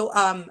I mean? So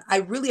I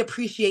really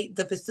appreciate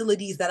the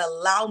facilities that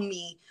allow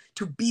me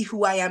to be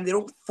who I am. They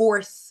don't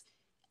force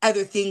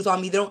other things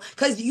on me. They don't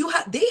because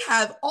they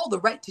have all the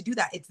right to do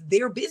that. It's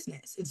their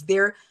business. It's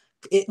their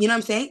you know what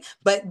I'm saying?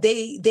 But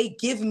they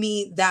give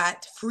me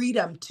that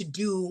freedom to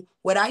do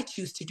what I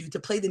choose to do, to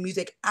play the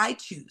music I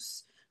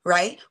choose,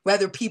 right?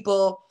 Whether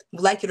people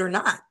like it or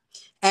not.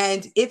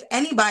 And if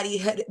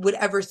anybody would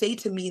ever say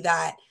to me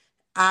that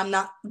I'm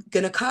not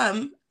gonna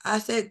come, I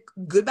said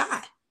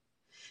goodbye.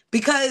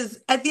 Because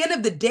at the end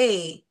of the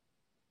day,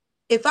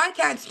 if I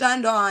can't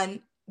stand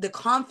on the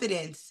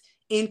confidence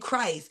in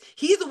Christ,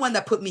 He's the one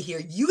that put me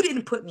here. You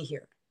didn't put me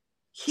here.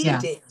 He Yeah.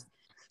 did.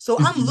 So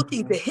I'm Mhm.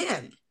 looking to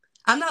Him.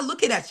 I'm not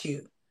looking at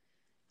you.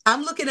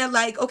 I'm looking at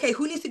like, okay,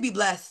 who needs to be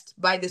blessed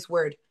by this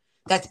word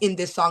that's in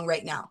this song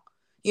right now?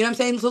 You know what I'm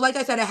saying? So like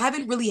I said, I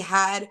haven't really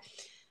had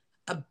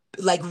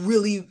like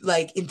really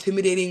like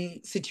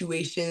intimidating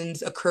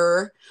situations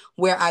occur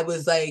where I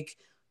was like,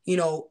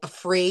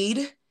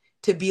 afraid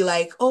to be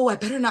like, oh, I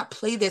better not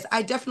play this.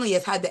 I definitely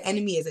has had the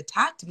enemy has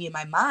attacked me in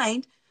my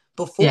mind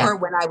Yeah. before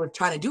when I was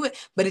trying to do it,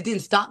 but it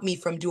didn't stop me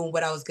from doing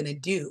what I was going to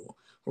do.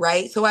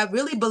 Right. So I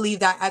really believe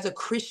that as a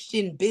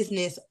Christian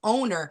business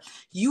owner,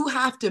 you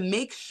have to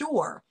make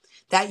sure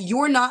that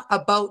you're not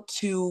about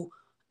to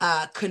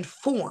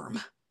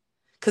conform,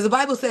 because the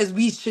Bible says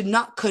we should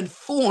not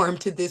conform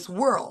to this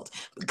world,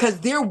 because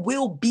there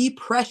will be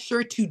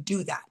pressure to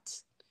do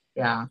that.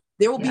 Yeah.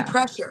 There will be Yeah.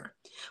 pressure,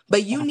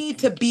 but you Yeah. need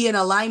to be in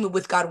alignment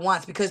with God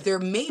wants, because there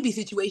may be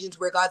situations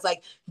where God's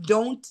like,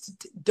 don't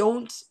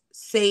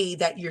say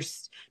that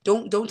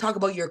don't talk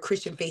about your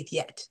Christian faith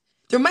yet.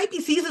 There might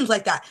be seasons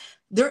like that.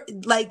 There,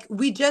 like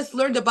we just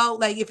learned about,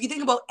 like if you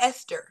think about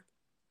Esther,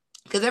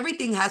 because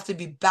everything has to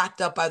be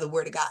backed up by the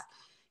word of God.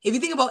 If you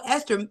think about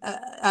Esther,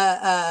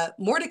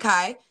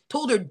 Mordecai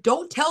told her,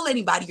 don't tell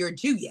anybody you're a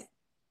Jew yet.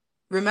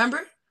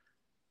 Remember?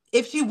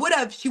 If she would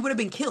have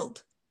been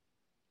killed.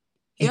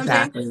 You know what I'm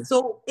saying? Exactly.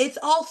 So it's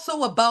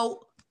also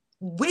about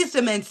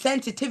wisdom and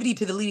sensitivity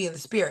to the leading of the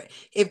Spirit.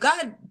 If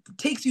God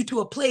takes you to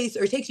a place,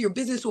 or takes your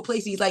business to a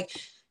place, and he's like,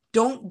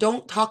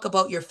 don't talk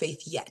about your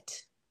faith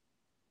yet.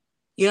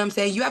 You know what I'm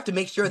saying? You have to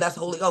make sure that's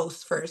the Holy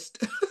Ghost first,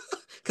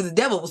 because the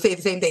devil will say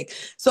the same thing.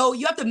 So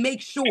you have to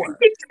make sure.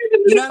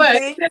 You know what I'm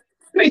saying?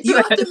 You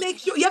have to make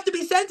sure. You have to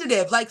be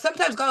sensitive. Like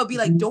sometimes God will be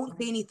like, don't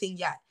say anything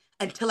yet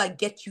until I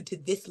get you to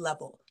this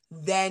level.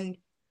 Then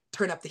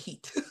turn up the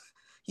heat.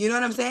 You know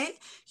what I'm saying?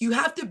 You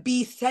have to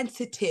be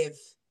sensitive.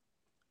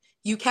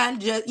 You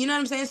can't just, you know what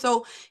I'm saying?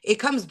 So it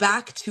comes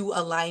back to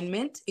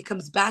alignment. It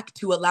comes back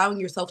to allowing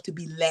yourself to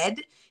be led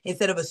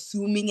instead of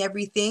assuming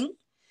everything, Yeah.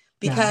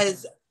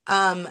 because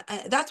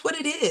that's what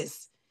it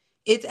is.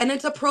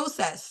 It's a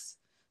process.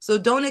 So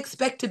don't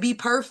expect to be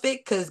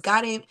perfect, because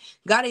God ain't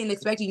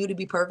expecting you to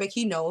be perfect.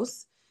 He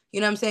knows.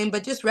 You know what I'm saying?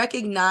 But just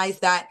recognize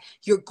that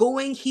you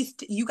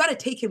got to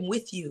take him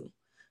with you.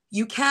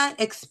 You can't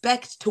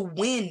expect to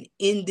win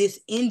in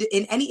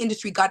any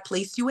industry God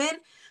placed you in,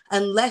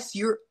 unless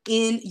you're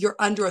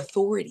under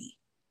authority.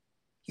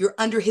 You're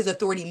under his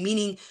authority,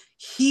 meaning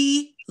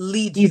he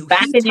leads He's you. He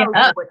backing you tells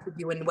you up. what to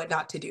do and what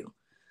not to do.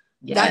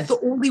 That's Yes. the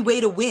only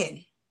way to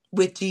win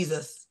with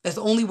Jesus. That's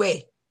the only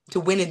way to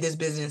win in this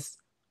business.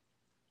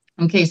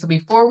 Okay, so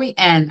before we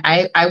end,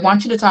 I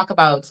want you to talk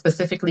about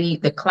specifically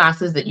the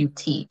classes that you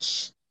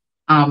teach.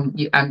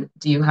 Do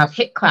you have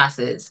HIT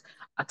classes?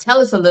 Tell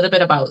us a little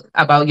bit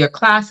about your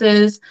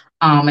classes,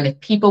 and if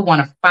people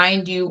want to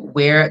find you,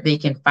 where they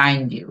can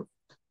find you.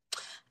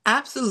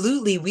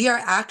 Absolutely. We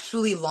are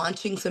actually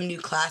launching some new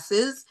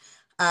classes.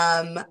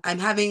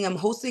 I'm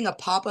hosting a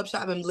pop-up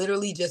shop. I'm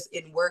literally just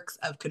in works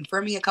of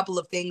confirming a couple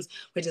of things,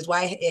 which is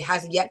why it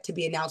has yet to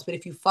be announced. But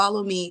if you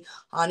follow me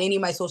on any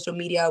of my social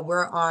media,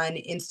 we're on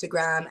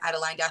Instagram at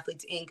Aligned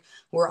Athletes Inc.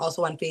 We're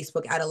also on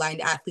Facebook at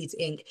Aligned Athletes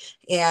Inc.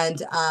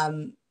 And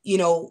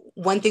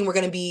one thing we're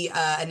going to be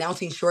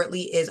announcing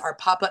shortly is our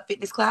pop-up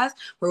fitness class,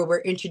 where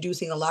we're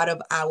introducing a lot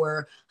of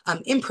our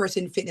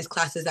in-person fitness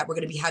classes that we're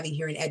going to be having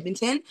here in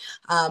Edmonton.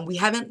 We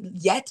haven't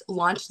yet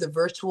launched the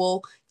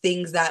virtual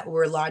things that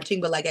we're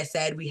launching, but like I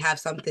said, we have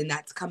something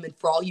that's coming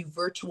for all you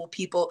virtual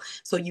people,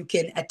 so you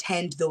can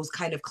attend those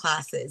kind of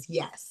classes.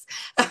 Yes.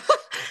 One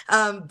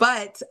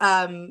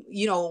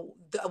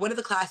of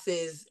the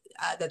classes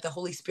that the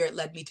Holy Spirit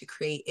led me to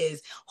create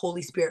is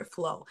Holy Spirit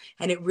Flow.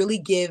 And it really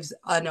gives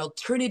an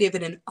alternative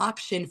and an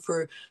option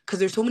because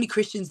there's so many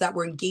Christians that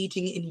were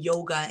engaging in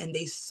yoga, and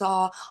they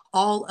saw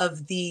all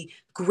of the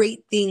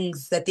great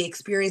things that they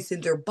experienced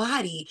in their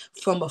body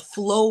from a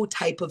flow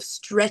type of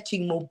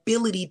stretching,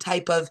 mobility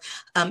type of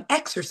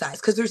exercise,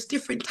 because there's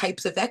different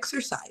types of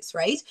exercise,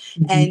 right?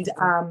 Mhm. And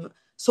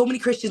so many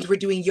Christians were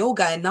doing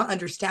yoga and not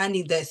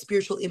understanding the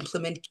spiritual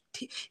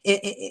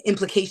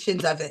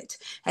implications of it.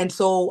 And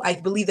so I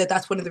believe that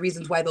that's one of the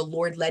reasons why the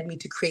Lord led me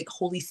to create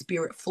Holy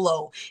Spirit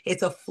Flow.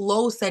 It's a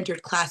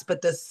flow-centered class,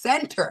 but the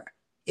center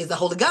is the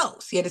Holy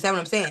Ghost. You understand what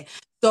I'm saying?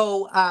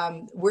 So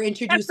we're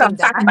That's what introducing I'm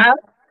talking that. about.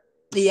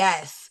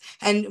 Yes.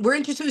 And we're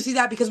introducing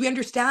that because we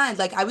understand,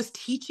 like I was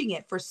teaching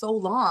it for so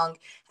long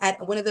at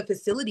one of the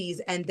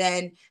facilities, and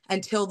then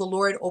until the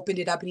Lord opened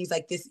it up and he's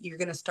like, you're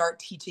going to start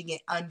teaching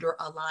it under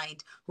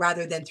Aligned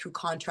rather than through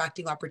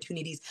contracting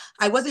opportunities.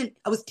 I was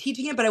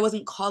teaching it, but I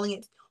wasn't calling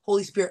it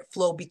Holy Spirit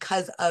Flow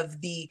because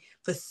of the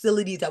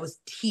facilities I was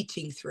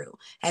teaching through.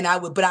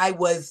 But I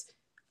was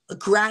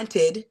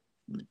granted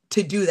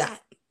to do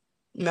that.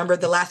 Remember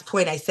the last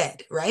point I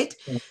said, right?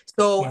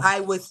 So Yeah.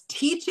 I was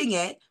teaching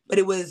it, but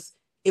it was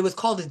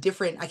called a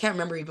different, I can't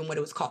remember even what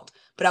it was called,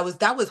 but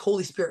that was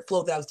Holy Spirit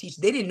Flow that I was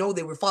teaching. They didn't know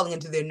they were falling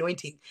into the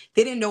anointing.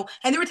 They didn't know.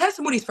 And there were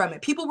testimonies from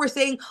it. People were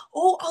saying,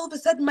 oh, all of a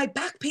sudden my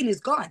back pain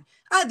is gone.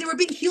 They were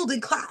being healed in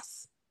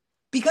class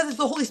because it's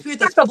the Holy Spirit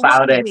that's Talk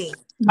about it. flowing.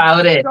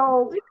 About it.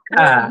 So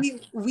Uh,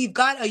 we've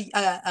got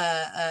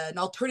an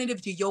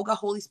alternative to yoga.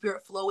 Holy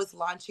Spirit Flow is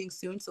launching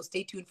soon, so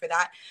stay tuned for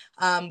that.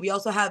 We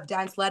also have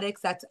Danceletics.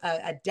 That's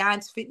a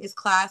dance fitness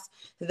class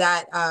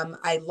that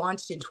I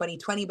launched in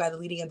 2020 by the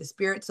leading of the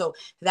Spirit. So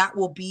that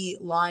will be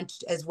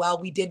launched as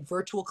well. We did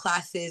virtual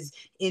classes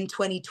in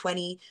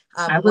 2020.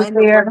 I was When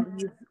the there. Lord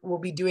leads, we'll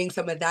be doing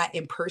some of that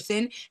in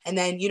person, and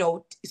then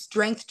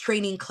strength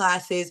training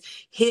classes,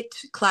 HIT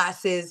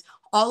classes.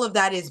 All of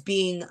that is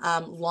being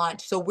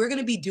launched. So we're going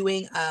to be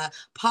doing a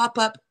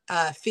pop-up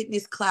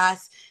fitness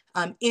class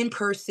in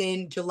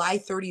person. July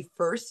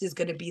 31st is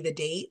going to be the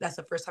date. That's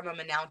the first time I'm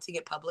announcing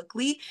it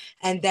publicly.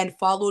 And then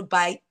followed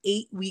by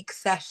 8-week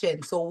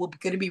sessions. So we're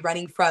going to be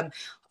running from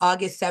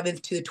August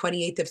 7th to the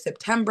 28th of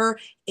September,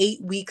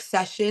 8-week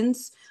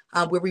sessions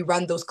where we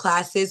run those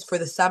classes for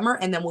the summer,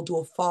 and then we'll do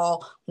a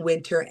fall,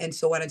 winter, and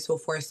so on and so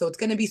forth. So it's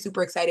going to be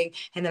super exciting.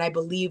 And then I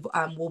believe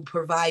we'll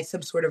provide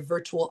some sort of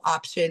virtual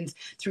options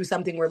through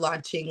something we're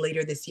launching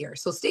later this year.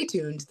 So stay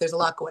tuned. There's a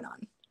lot going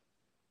on.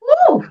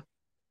 Woo!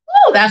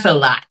 Woo, that's a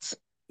lot.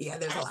 Yeah,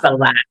 there's That's a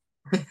lot.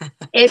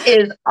 It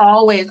is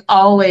always,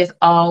 always,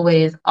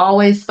 always,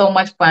 always so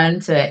much fun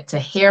to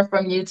hear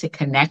from you, to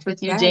connect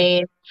with you, Yes.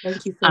 Jane.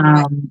 Thank you so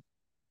much.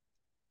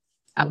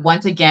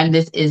 Once again,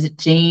 this is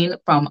Jane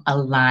from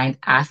Aligned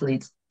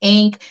Athletes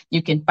Inc.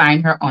 You can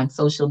find her on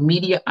social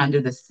media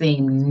under the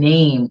same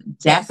name.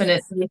 Yes.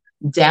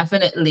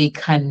 Definitely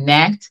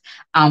connect.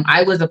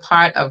 I was a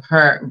part of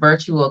her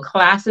virtual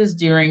classes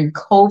during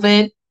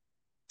COVID.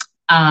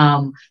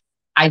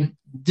 I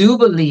do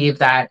believe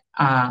that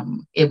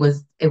it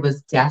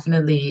was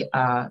definitely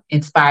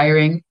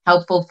inspiring,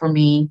 helpful for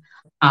me,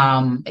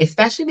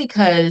 especially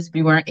because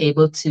we weren't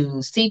able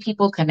to see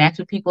people, connect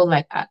with people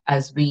like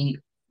as we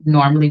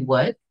normally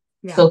would.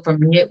 Yeah. So for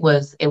me, it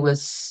was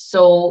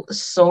so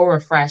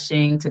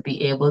refreshing to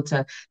be able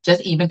to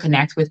just even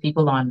connect with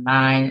people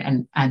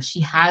online, and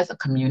she has a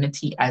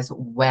community as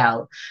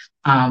well.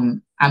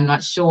 I'm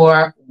not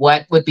sure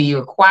what would be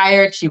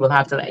required. She will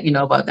have to let you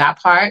know about that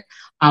part,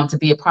 to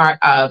be a part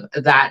of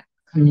that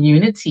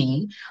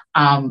community.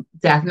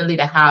 Definitely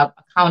to have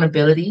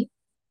accountability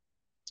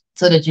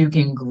so that you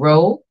can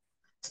grow,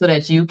 so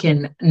that you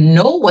can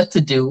know what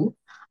to do,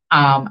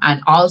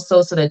 and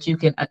also so that you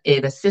can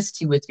it assist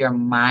you with your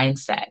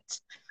mindset.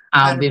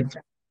 We've 100%.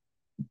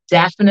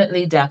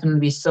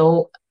 definitely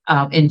so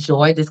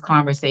enjoyed this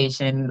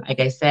conversation. Like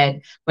I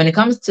said, when it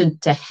comes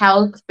to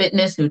health,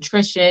 fitness,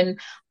 nutrition,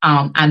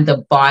 and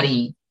the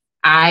body,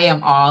 I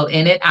am all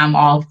in it. I'm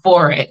all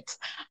for it.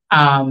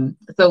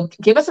 So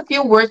give us a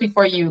few words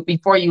before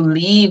you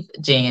leave,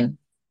 Jane.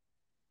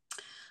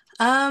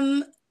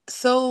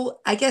 So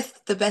I guess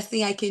the best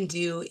thing I can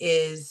do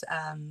is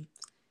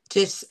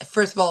just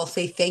first of all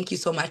say thank you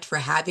so much for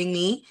having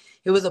me.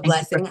 It was a Thank you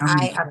for blessing. I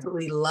coming.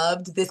 absolutely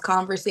loved this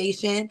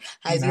conversation.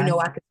 As you know,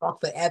 I Amen. could talk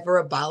forever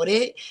about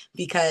it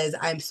because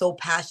I'm so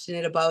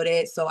passionate about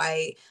it. So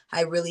I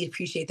really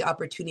appreciate the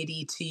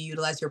opportunity to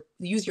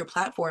use your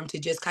platform to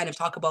just kind of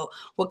talk about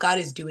what God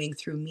is doing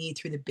through me,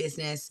 through the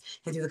business,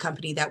 and through the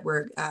company that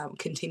we're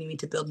continuing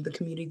to build, the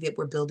community that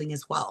we're building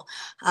as well.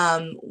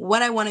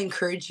 What I want to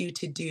encourage you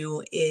to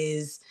do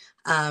is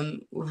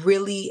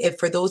really, if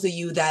for those of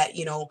you that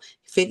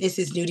fitness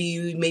is new to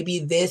you, maybe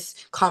this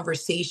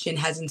conversation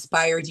has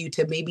inspired you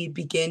to maybe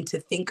begin to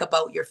think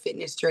about your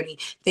fitness journey.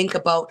 Think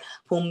about,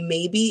 well,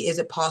 maybe is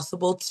it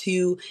possible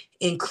to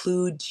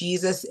include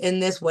Jesus in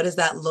this? What does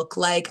that look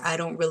like? I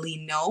don't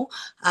really know.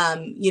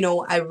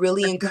 I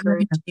really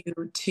encourage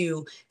you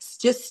to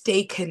just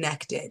stay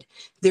connected.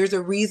 There's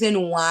a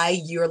reason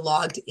why you're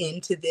logged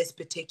into this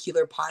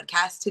particular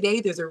podcast today.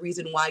 There's a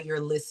reason why you're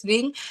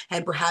listening.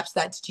 And perhaps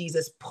that's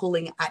Jesus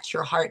pulling at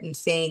your heart and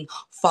saying,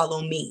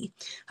 follow me.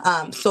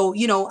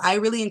 I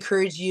really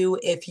encourage you,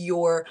 if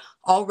you're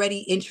already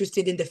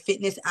interested in the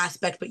fitness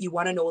aspect, but you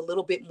want to know a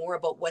little bit more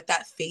about what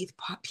that faith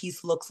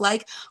piece looks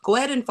like, go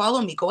ahead and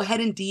follow me. Go ahead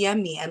and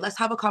DM me and let's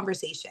have a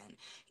conversation.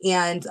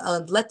 And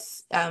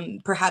let's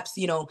perhaps,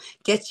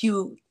 get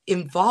you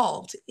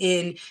involved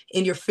in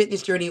your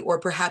fitness journey, or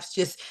perhaps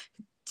just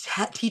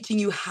teaching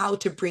you how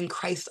to bring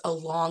Christ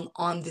along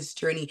on this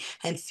journey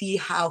and see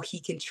how he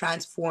can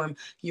transform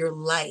your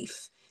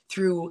life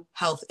through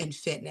health and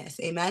fitness.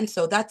 Amen.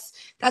 So that's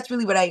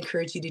really what I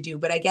encourage you to do.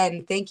 But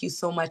again, thank you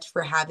so much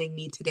for having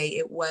me today.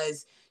 It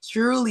was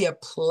truly a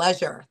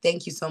pleasure.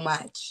 Thank you so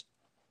much.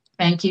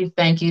 Thank you,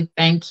 thank you,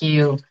 thank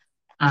you.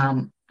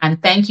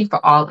 And thank you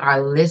for all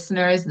our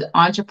listeners, the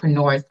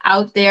entrepreneurs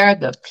out there,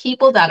 the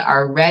people that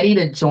are ready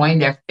to join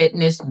their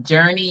fitness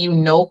journey. You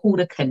know who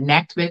to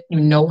connect with, you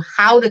know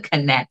how to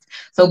connect.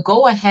 So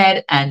go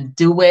ahead and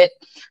do it.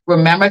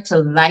 Remember to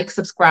like,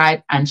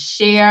 subscribe, and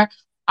share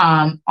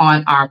on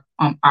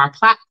our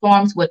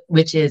platforms,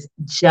 which is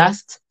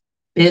just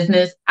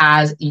business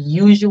as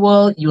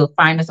usual. You will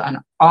find us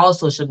on all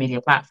social media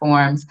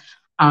platforms.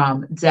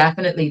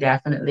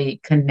 Definitely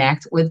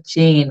connect with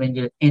Jane when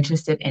you're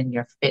interested in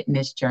your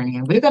fitness journey.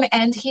 And we're going to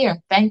end here.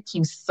 Thank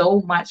you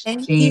so much,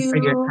 Thank Jane, for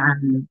your you.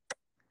 time.